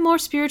little bit more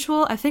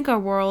spiritual, I think our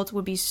world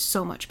would be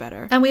so much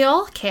better. And we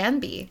all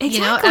can be. Exactly.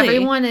 You know,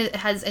 everyone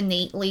has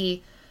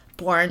innately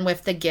born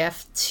with the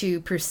gift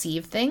to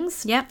perceive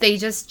things. Yep. They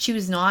just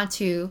choose not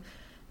to,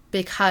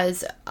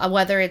 because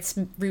whether it's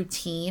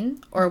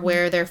routine or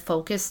where they're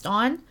focused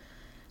on,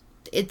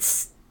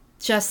 it's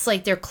just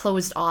like they're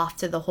closed off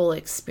to the whole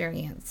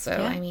experience. So,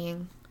 I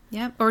mean,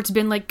 Yeah, or it's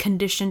been like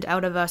conditioned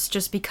out of us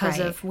just because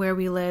Right. of where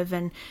we live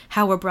and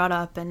how we're brought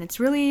up. And it's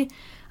really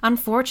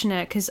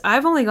unfortunate because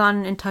I've only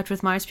gotten in touch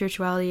with my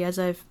spirituality as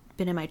I've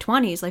been in my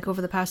 20s, like over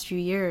the past few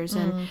years.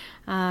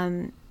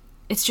 And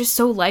it's just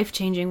so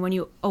life-changing when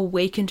you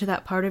awaken to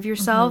that part of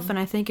yourself. And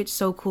I think it's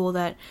so cool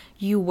that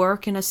you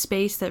work in a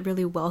space that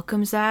really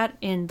welcomes that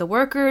in the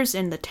workers,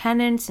 in the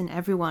tenants, and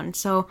everyone.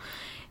 So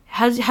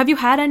have you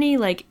had any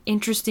like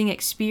interesting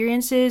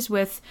experiences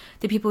with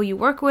the people you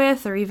work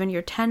with or even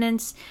your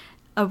tenants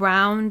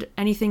around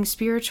anything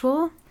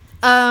spiritual?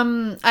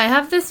 I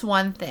have this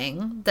one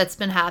thing that's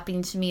been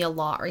happening to me a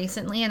lot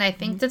recently, and I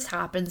think this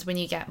happens when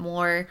you get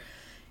more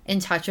in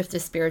touch with the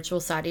spiritual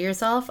side of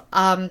yourself.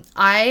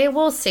 I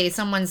will say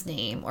someone's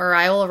name, or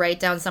I will write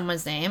down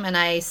someone's name, and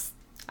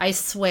I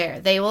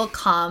swear they will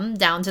come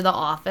down to the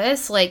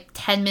office like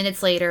 10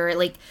 minutes later,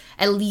 like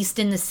at least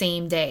in the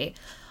same day.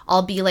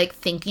 I'll be like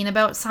thinking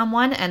about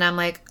someone, and I'm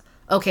like,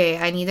 okay,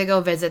 I need to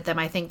go visit them.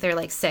 I think they're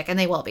like sick, and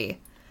they will be.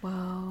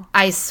 Wow.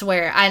 I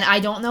swear. And I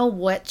don't know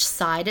which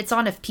side it's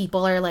on, if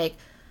people are like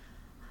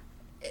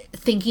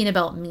thinking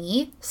about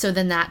me, so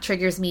then that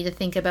triggers me to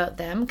think about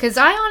them. Because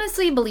I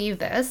honestly believe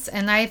this,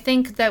 and I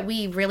think that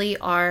we really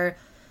are,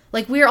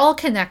 like, we're all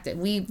connected.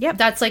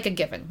 That's like a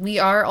given. We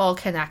are all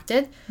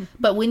connected.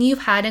 But when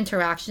you've had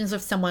interactions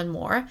with someone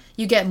more,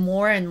 you get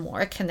more and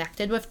more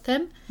connected with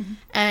them.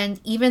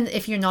 And even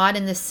if you're not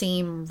in the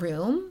same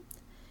room,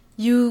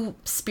 you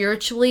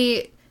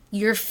spiritually,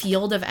 your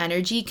field of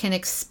energy can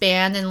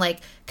expand and like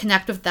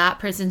connect with that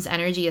person's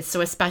energy.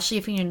 So especially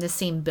if you're in the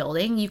same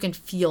building, you can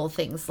feel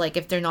things like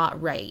if they're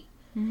not right,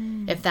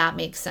 if that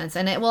makes sense.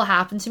 And it will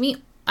happen to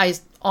me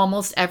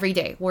almost every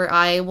day, where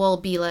I will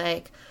be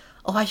like,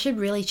 oh, I should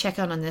really check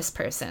out on this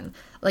person.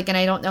 Like, and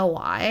I don't know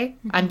why.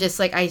 I'm just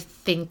like, I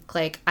think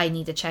like I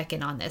need to check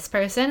in on this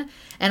person,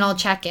 and I'll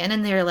check in,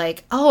 and they're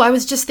like, oh, I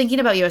was just thinking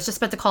about you. I was just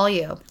about to call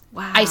you.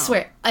 Wow. I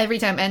swear, every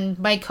time. And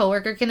my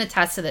coworker can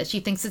attest to this. She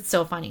thinks it's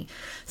so funny.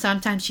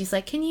 Sometimes she's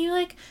like, can you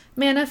like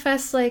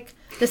manifest like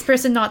this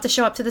person not to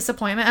show up to this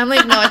appointment? I'm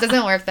like, no, it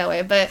doesn't work that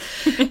way. But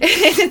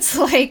it's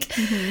like,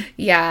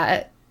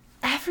 yeah,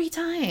 every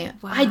time.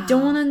 Wow. I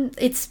don't,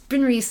 it's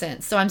been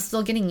recent, so I'm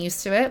still getting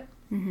used to it.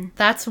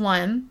 That's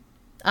one.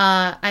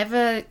 I have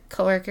a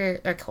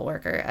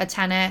a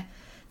tenant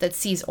that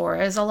sees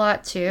auras a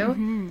lot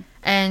too.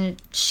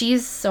 And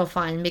she's so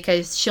fun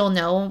because she'll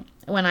know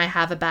when I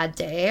have a bad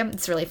day.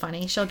 It's really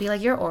funny. She'll be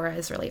like, your aura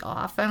is really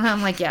off. And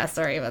I'm like, yeah,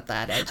 sorry about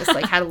that. I just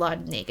like had a lot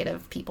of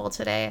negative people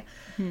today.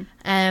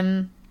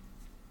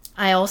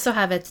 I also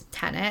have a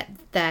tenant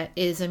that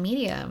is a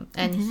medium,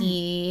 and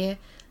he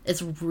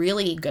is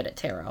really good at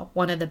tarot,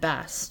 one of the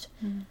best.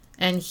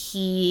 And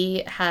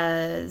he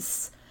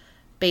has...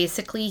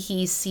 basically,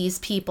 he sees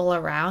people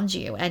around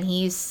you, and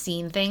he's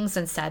seen things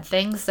and said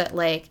things that,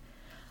 like,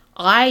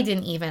 I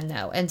didn't even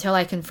know until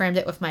I confirmed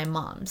it with my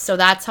mom. So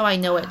that's how I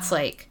know it's,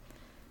 like,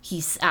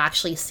 he's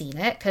actually seen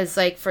it. Because,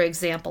 like, for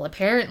example,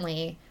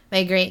 apparently,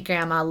 my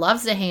great-grandma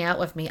loves to hang out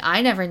with me.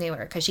 I never knew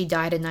her because she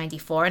died in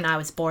 94, and I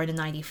was born in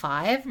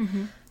 95.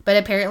 But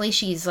apparently,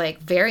 she's, like,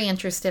 very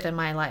interested in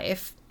my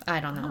life. I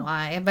don't know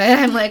why, but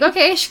I'm like,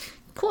 okay,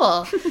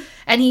 cool.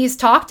 And he's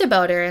talked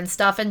about her and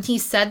stuff, and he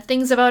said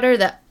things about her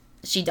that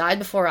she died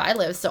before I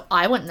lived, so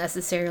I wouldn't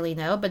necessarily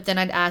know. But then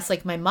I'd ask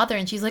like my mother,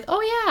 and she's like,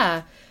 oh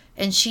yeah,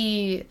 and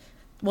she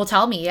will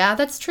tell me, yeah,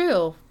 that's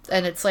true.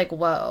 And it's like,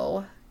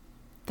 whoa,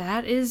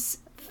 That is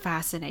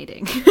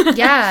fascinating.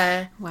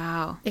 yeah.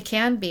 Wow. It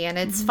can be. And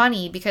it's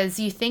funny because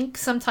you think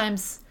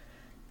sometimes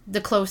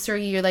the closer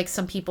you're, like,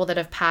 some people that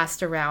have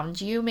passed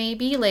around you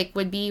maybe like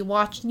would be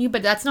watching you,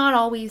 but that's not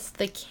always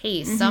the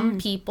case. Some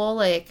people,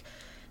 like,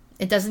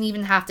 it doesn't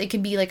even have to, it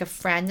could be like a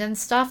friend and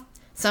stuff.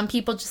 Some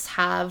people just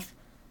have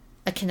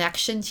a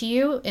connection to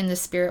you in the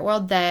spirit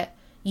world that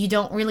you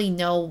don't really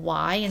know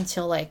why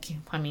until, like,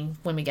 I mean,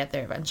 when we get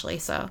there eventually.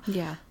 So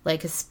Yeah.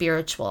 like a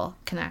spiritual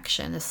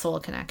connection, a soul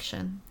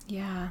connection.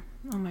 Yeah.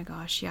 Oh my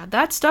gosh. Yeah.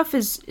 That stuff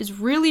is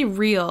really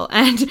real.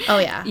 And Oh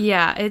yeah.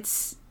 yeah,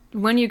 it's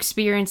when you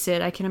experience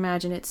it, I can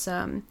imagine it's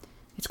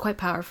quite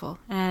powerful.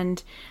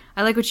 And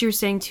I like what you were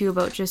saying too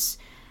about just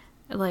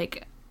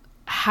like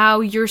how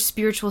your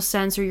spiritual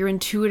sense or your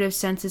intuitive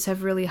senses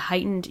have really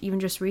heightened even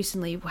just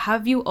recently.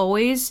 Have you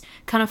always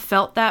kind of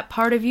felt that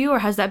part of you, or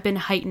has that been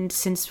heightened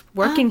since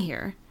working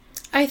here?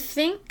 I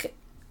think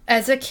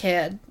as a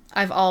kid,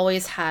 I've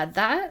always had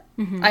that.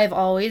 I've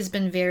always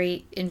been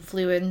very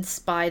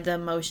influenced by the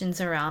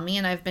emotions around me,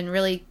 and I've been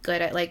really good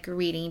at like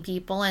reading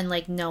people and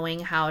like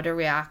knowing how to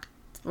react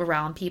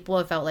around people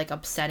without like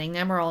upsetting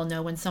them, or I'll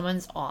know when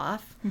someone's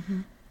off.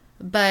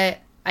 But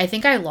I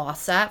think I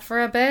lost that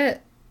for a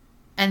bit,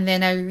 and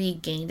then I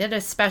regained it,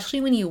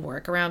 especially when you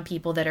work around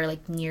people that are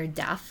like near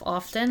death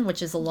often,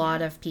 which is a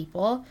lot of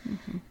people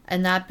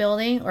in that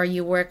building, or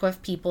you work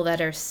with people that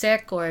are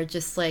sick, or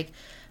just like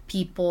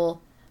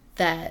people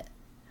that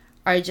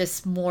are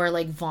just more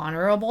like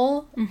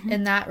vulnerable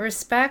in that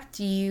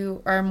respect.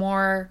 You are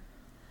more,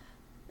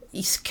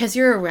 because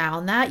you're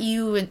around that,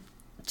 you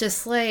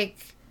just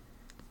like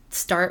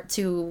start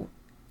to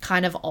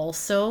kind of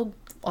also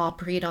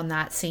operate on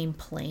that same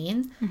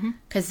plane,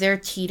 because they're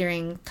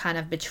teetering kind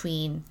of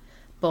between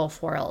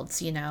both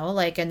worlds, you know,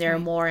 like, and they're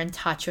more in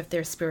touch with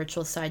their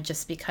spiritual side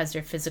just because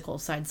their physical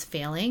side's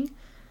failing.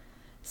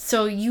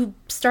 So you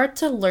start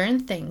to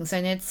learn things,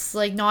 and it's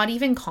like not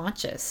even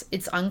conscious,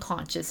 it's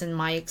unconscious in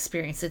my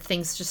experience, that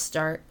things just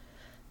start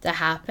to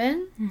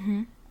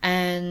happen.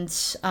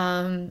 And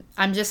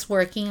I'm just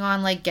working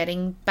on like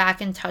getting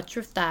back in touch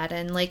with that.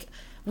 And like,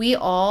 we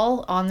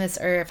all on this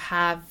earth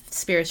have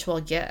spiritual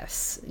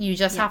gifts. You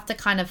just have to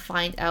kind of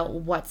find out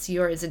what's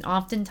yours. And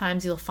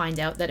oftentimes you'll find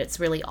out that it's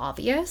really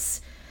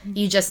obvious.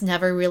 You just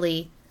never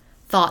really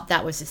thought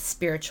that was a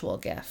spiritual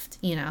gift,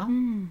 you know?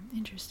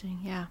 Interesting.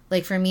 Yeah.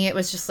 Like for me, it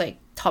was just like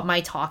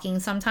my talking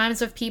sometimes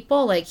with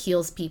people like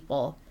heals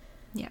people.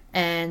 Yeah.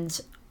 And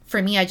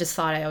for me, I just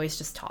thought I always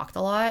just talked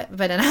a lot.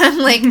 But then I'm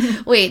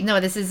like, wait, no,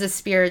 this is a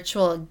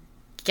spiritual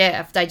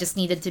gift. I just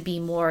needed to be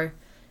more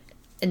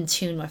in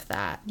tune with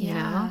that, you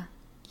know?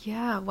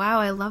 Yeah. Wow,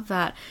 I love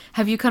that.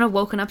 Have you kind of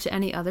woken up to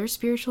any other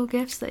spiritual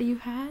gifts that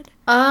you've had?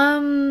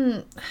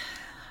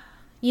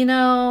 You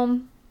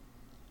know,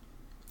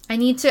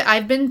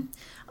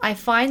 I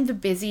find the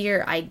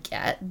busier I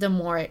get, the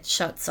more it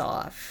shuts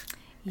off.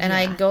 And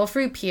I go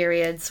through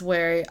periods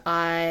where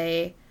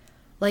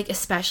like,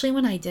 especially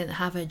when I didn't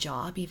have a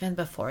job, even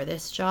before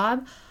this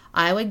job,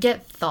 I would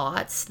get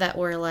thoughts that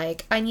were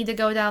like, I need to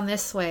go down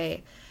this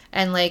way.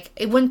 And like,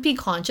 it wouldn't be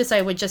conscious.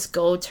 I would just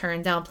go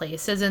turn down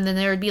places. And then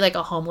there would be like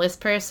a homeless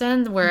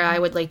person where I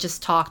would like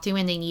just talk to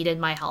and they needed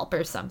my help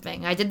or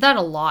something. I did that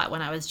a lot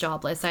when I was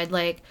jobless. I'd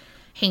like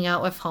hang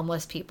out with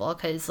homeless people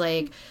because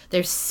like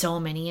there's so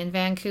many in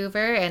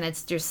Vancouver, and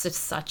there's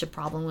just such a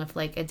problem with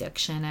like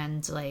addiction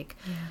and like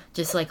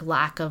just like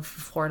lack of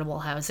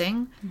affordable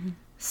housing.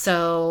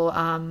 So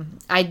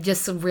I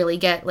just really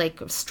get like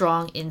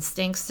strong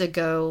instincts to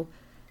go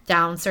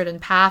down certain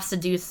paths, to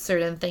do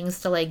certain things,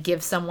 to like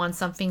give someone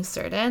something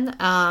certain.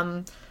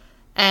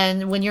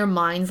 And when your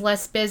mind's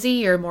less busy,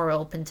 you're more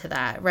open to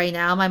that. Right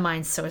now, my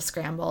mind's so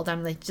scrambled.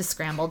 I'm like just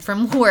scrambled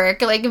from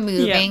work, like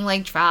moving,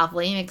 like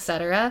traveling,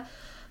 etc.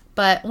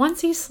 But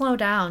once you slow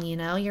down, you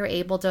know, you're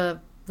able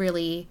to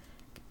really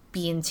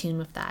be in tune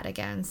with that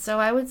again. So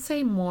I would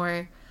say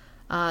more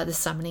the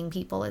summoning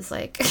people is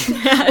like,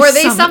 or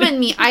they summon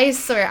me. I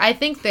swear, I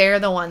think they're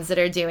the ones that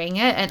are doing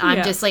it. And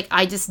I'm just like,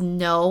 I just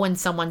know when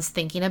someone's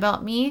thinking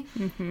about me,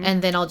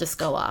 and then I'll just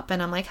go up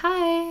and I'm like,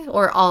 hi,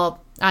 or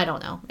I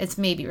don't know. It's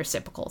maybe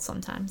reciprocal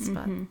sometimes,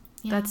 but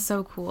yeah. That's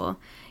so cool.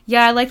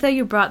 Yeah, I like that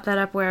you brought that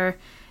up where,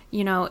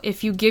 you know,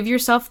 if you give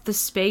yourself the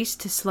space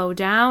to slow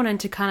down and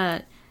to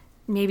kind of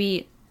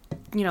maybe,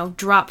 you know,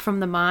 drop from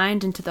the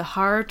mind into the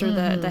heart or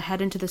the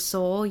head into the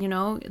soul, you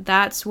know,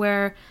 that's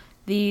where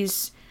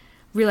these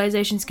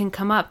realizations can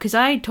come up. Because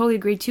I totally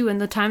agree too, in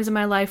the times in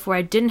my life where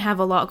I didn't have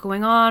a lot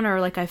going on,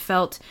 or like I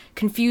felt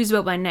confused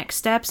about my next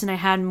steps and I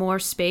had more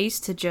space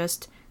to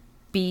just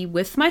be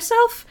with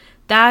myself,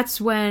 that's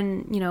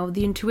when, you know,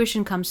 the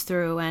intuition comes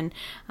through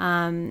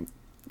and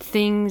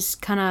things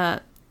kind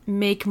of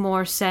make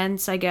more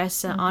sense, I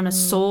guess, on a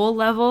soul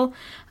level.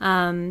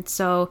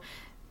 So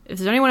if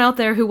there's anyone out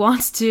there who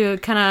wants to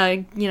kind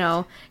of, you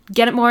know,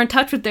 get it more in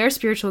touch with their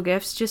spiritual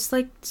gifts, just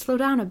like slow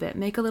down a bit,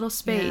 make a little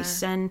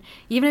space. And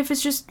even if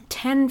it's just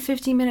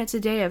 10-15 minutes a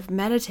day of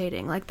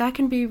meditating, like that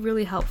can be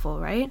really helpful,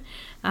 right?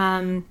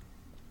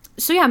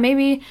 So yeah,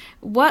 maybe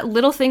what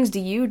little things do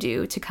you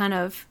do to kind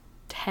of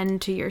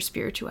tend to your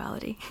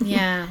spirituality?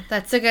 Yeah,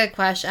 that's a good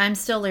question. I'm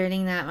still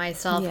learning that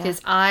myself, because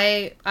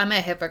I'm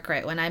a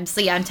hypocrite when I'm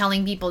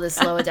telling people to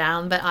slow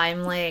down, but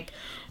I'm like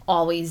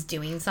always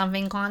doing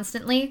something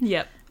constantly.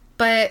 Yep.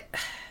 But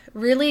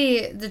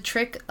really, the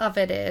trick of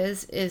it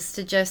is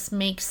to just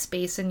make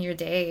space in your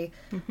day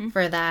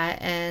for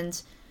that, and,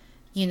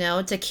 you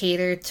know, to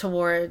cater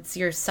towards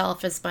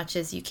yourself as much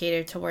as you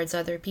cater towards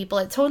other people.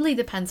 It totally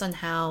depends on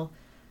how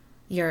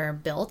you're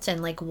built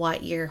and like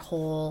what your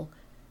whole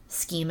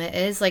schema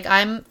is. Like,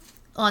 I'm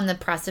on the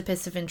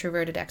precipice of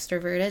introverted,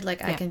 extroverted.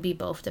 Like, I can be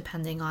both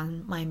depending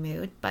on my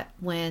mood. But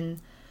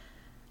when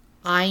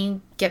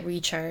I get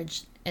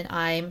recharged and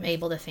I'm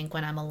able to think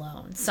when I'm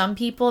alone. Some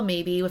people,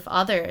 maybe with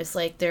others,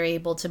 like they're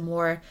able to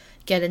more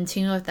get in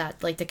tune with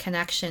that, like the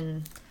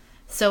connection.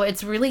 So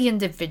it's really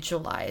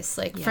individualized.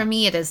 Like for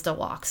me, it is the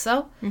walks,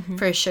 though,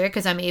 for sure,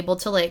 because I'm able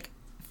to like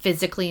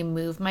physically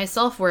move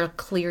myself. We're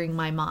clearing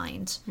my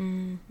mind.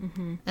 And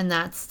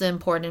that's the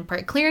important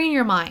part. Clearing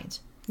your mind.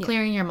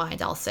 Clearing your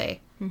mind, I'll say.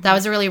 That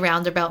was a really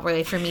roundabout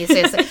way for me to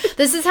say it.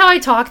 This is how I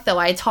talk, though.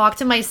 I talk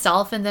to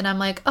myself, and then I'm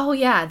like, oh,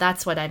 yeah,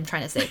 that's what I'm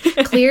trying to say.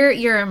 Clear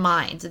your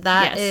mind.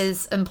 That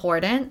is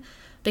important.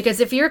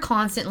 Because if you're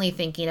constantly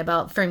thinking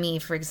about, for me,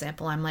 for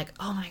example, I'm like,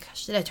 oh my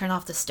gosh, did I turn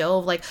off the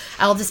stove? Like,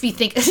 I'll just be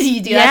thinking,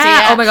 you do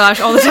that? Oh my gosh,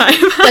 all the time.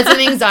 That's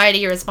an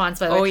anxiety response,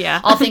 by the way. Oh, yeah.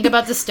 I'll think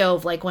about the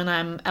stove, like, when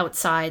I'm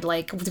outside,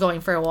 like,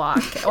 going for a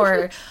walk.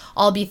 Or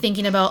I'll be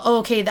thinking about, oh,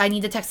 okay, I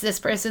need to text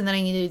this person, then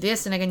I need to do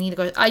this, and I need to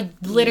go. I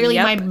literally,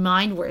 my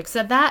mind works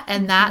at that,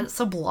 and that's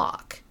a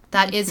block.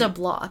 That is a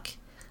block.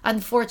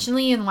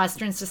 unfortunately in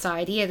Western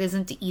society, it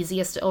isn't the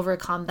easiest to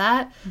overcome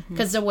that,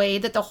 because the way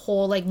that the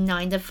whole like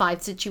 9 to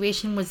 5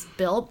 situation was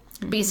built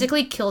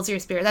basically kills your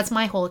spirit. That's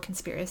my whole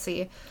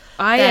conspiracy.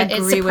 I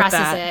agree with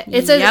that.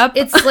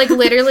 It's like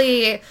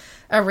literally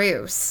a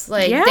ruse.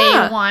 Like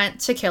they want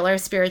to kill our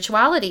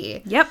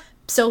spirituality. Yep.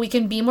 So we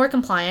can be more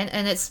compliant,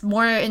 and it's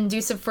more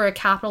inducive for a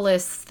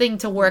capitalist thing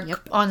to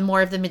work on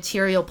more of the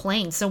material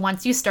plane. So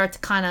once you start to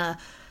kind of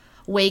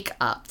wake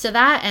up to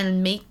that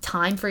and make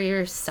time for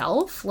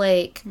yourself,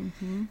 like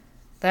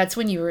that's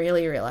when you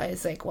really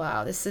realize, like,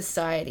 wow, this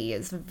society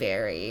is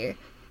very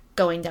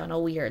going down a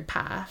weird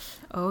path.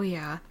 Oh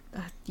yeah,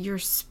 you're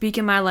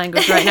speaking my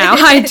language right now.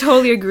 I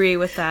totally agree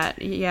with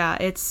that. Yeah,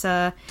 it's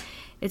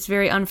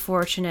very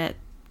unfortunate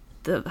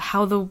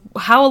how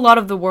a lot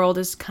of the world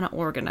is kind of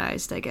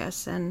organized, I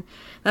guess, and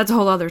that's a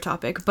whole other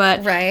topic.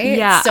 But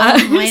yeah,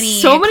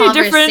 so many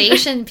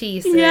conversation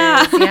pieces.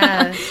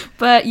 Yeah.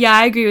 But yeah,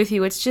 I agree with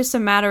you. It's just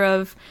a matter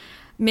of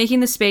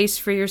making the space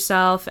for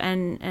yourself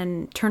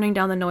and turning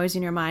down the noise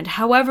in your mind,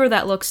 however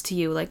that looks to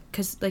you. Like,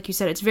 because like you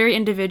said, it's very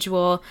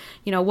individual.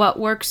 You know, what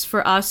works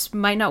for us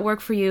might not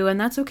work for you, and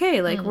that's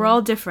okay. Like, we're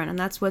all different, and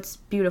that's what's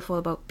beautiful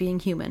about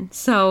being human.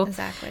 So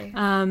exactly.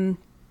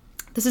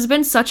 This has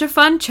been such a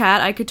fun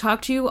chat. I could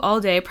talk to you all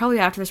day. Probably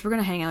after this, we're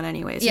going to hang out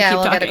anyways. Yeah,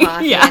 we'll talking. get a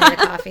coffee. Get a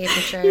coffee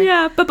for sure.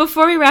 Yeah, but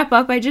before we wrap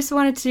up, I just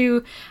wanted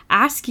to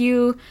ask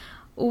you,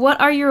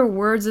 what are your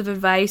words of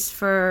advice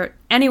for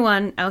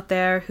anyone out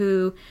there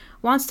who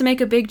wants to make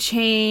a big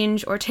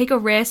change or take a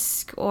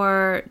risk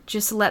or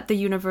just let the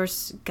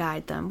universe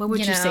guide them? What would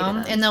you say to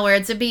them? In the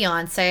words of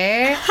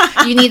Beyonce,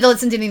 you need to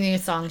listen to the new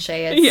song,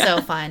 Shay. It's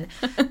so fun.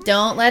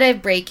 Don't let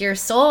it break your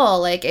soul.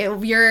 Like,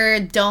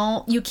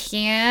 you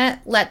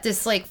can't let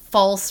this like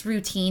false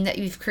routine that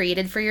you've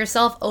created for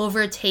yourself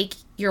overtake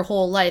your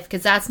whole life,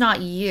 because that's not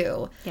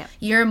you. Yeah.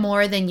 You're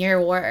more than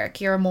your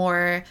work. You're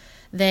more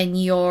than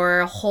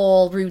your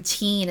whole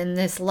routine in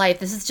this life.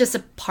 This is just a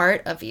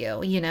part of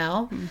you, you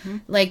know?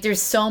 Like,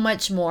 there's so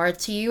much more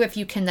to you if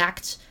you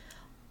connect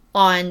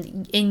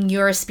in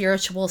your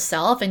spiritual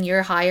self and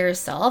your higher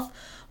self.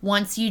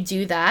 Once you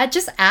do that,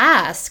 just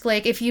ask.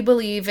 Like, if you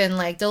believe in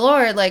like the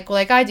Lord, like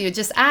I do,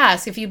 just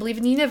ask. If you believe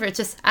in the universe,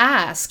 just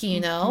ask,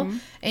 you know?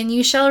 And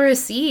you shall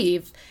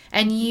receive.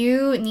 And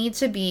you need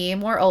to be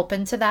more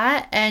open to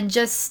that, and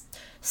just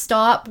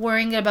stop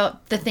worrying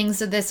about the things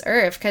of this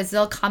earth, because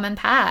they'll come and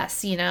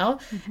pass, you know,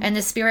 and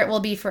the spirit will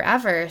be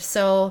forever.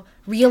 So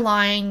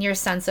realign your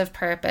sense of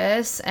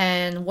purpose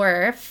and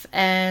worth,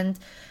 and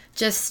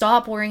just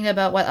stop worrying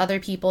about what other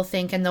people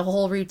think and the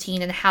whole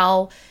routine and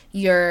how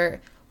you're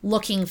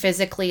looking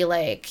physically,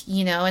 like,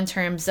 you know, in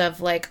terms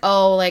of like,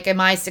 oh, like, am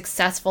I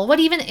successful? What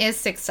even is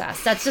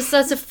success? That's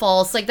a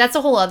false, like, that's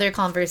a whole other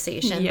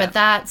conversation. But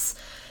that's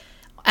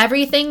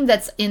everything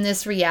that's in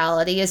this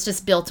reality is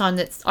just built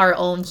on our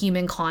own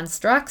human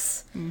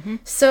constructs.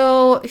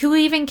 So who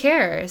even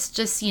cares?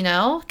 Just, you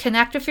know,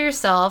 connect with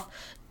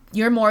yourself.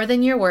 You're more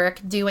than your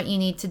work. Do what you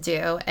need to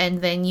do,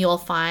 and then you'll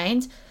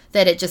find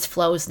that it just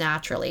flows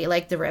naturally,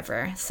 like the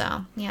river.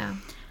 So yeah.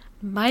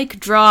 Mic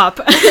drop.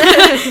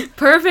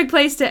 Perfect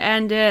place to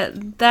end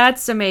it.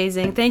 That's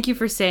amazing. Thank you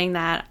for saying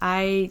that.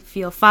 I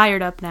feel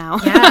fired up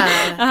now.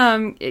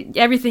 Yeah.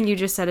 Everything you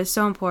just said is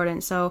so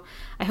important. So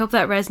I hope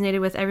that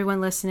resonated with everyone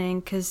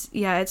listening, because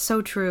yeah, it's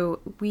so true.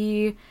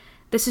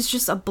 This is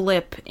just a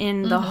blip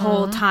in the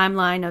whole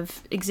timeline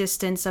of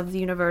existence of the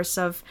universe,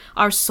 of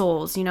our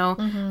souls, you know?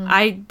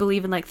 I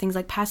believe in like things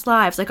like past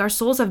lives. Like, our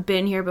souls have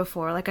been here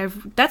before. Like,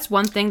 that's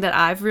one thing that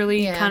I've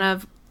really kind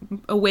of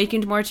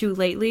awakened more to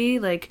lately.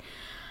 Like,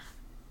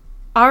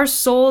 our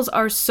souls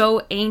are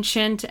so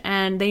ancient,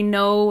 and they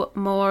know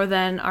more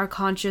than our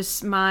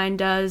conscious mind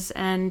does.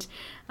 And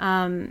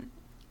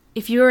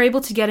if you are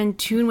able to get in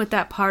tune with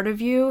that part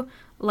of you,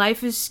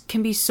 life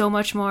can be so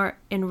much more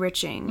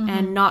enriching,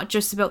 and not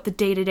just about the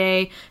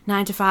day-to-day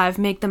 9 to 5,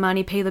 make the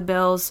money, pay the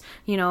bills,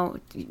 you know,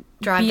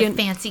 drive the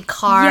fancy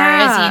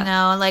cars, you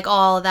know, like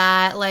all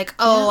that, like,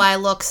 oh, I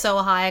look so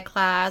high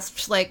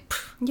class, like,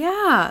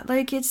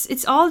 like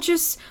it's all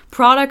just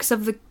products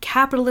of the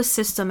capitalist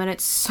system, and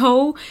it's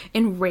so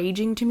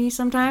enraging to me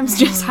sometimes,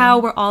 just how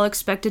we're all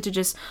expected to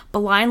just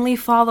blindly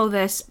follow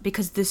this,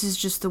 because this is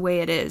just the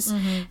way it is.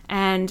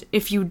 And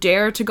if you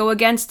dare to go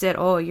against it,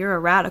 oh, you're a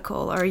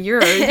radical, or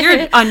you're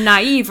a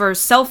naive or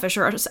selfish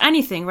or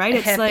anything, right?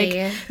 It's like,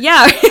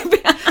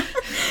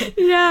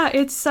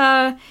 it's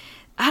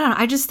I don't know,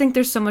 I just think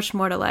there's so much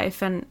more to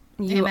life, and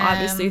you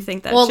obviously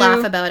think that we'll too.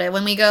 laugh about it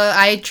when we go.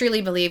 I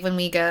truly believe when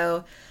we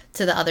go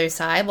to the other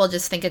side, we'll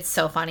just think it's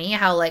so funny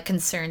how like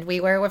concerned we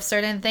were with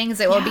certain things.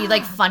 It will be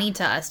like funny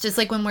to us, just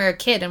like when we're a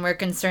kid and we're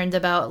concerned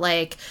about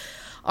like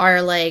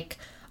our like,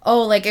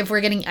 oh, like if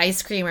we're getting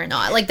ice cream or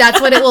not. Like,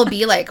 that's what it will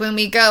be like when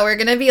we go. We're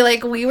gonna be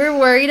like, we were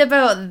worried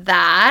about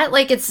that.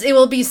 Like, it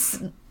will be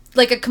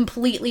like a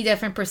completely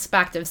different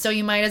perspective. So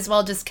you might as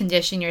well just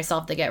condition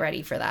yourself to get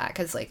ready for that,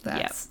 because like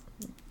that's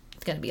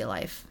it's gonna be a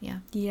life.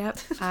 Yep,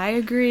 I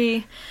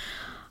agree.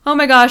 Oh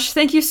my gosh,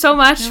 thank you so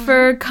much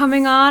for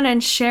coming on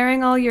and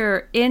sharing all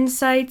your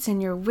insights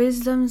and your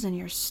wisdoms and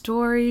your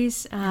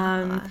stories.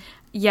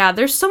 Yeah,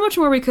 there's so much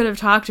more we could have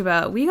talked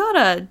about. We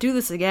gotta do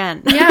this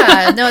again.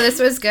 Yeah, no, this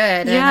was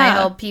good. Yeah. And I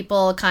hope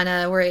people kind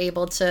of were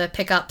able to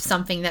pick up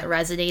something that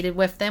resonated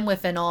with them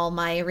within all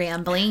my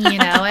rambling,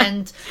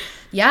 and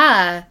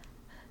yeah,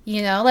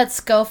 let's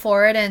go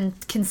for it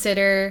and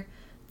consider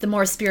the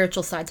more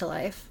spiritual side to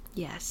life.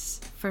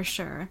 Yes, for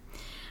sure.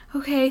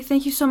 Okay,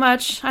 thank you so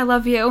much. I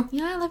love you.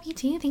 Yeah, I love you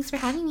too. Thanks for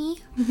having me.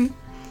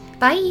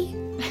 Bye.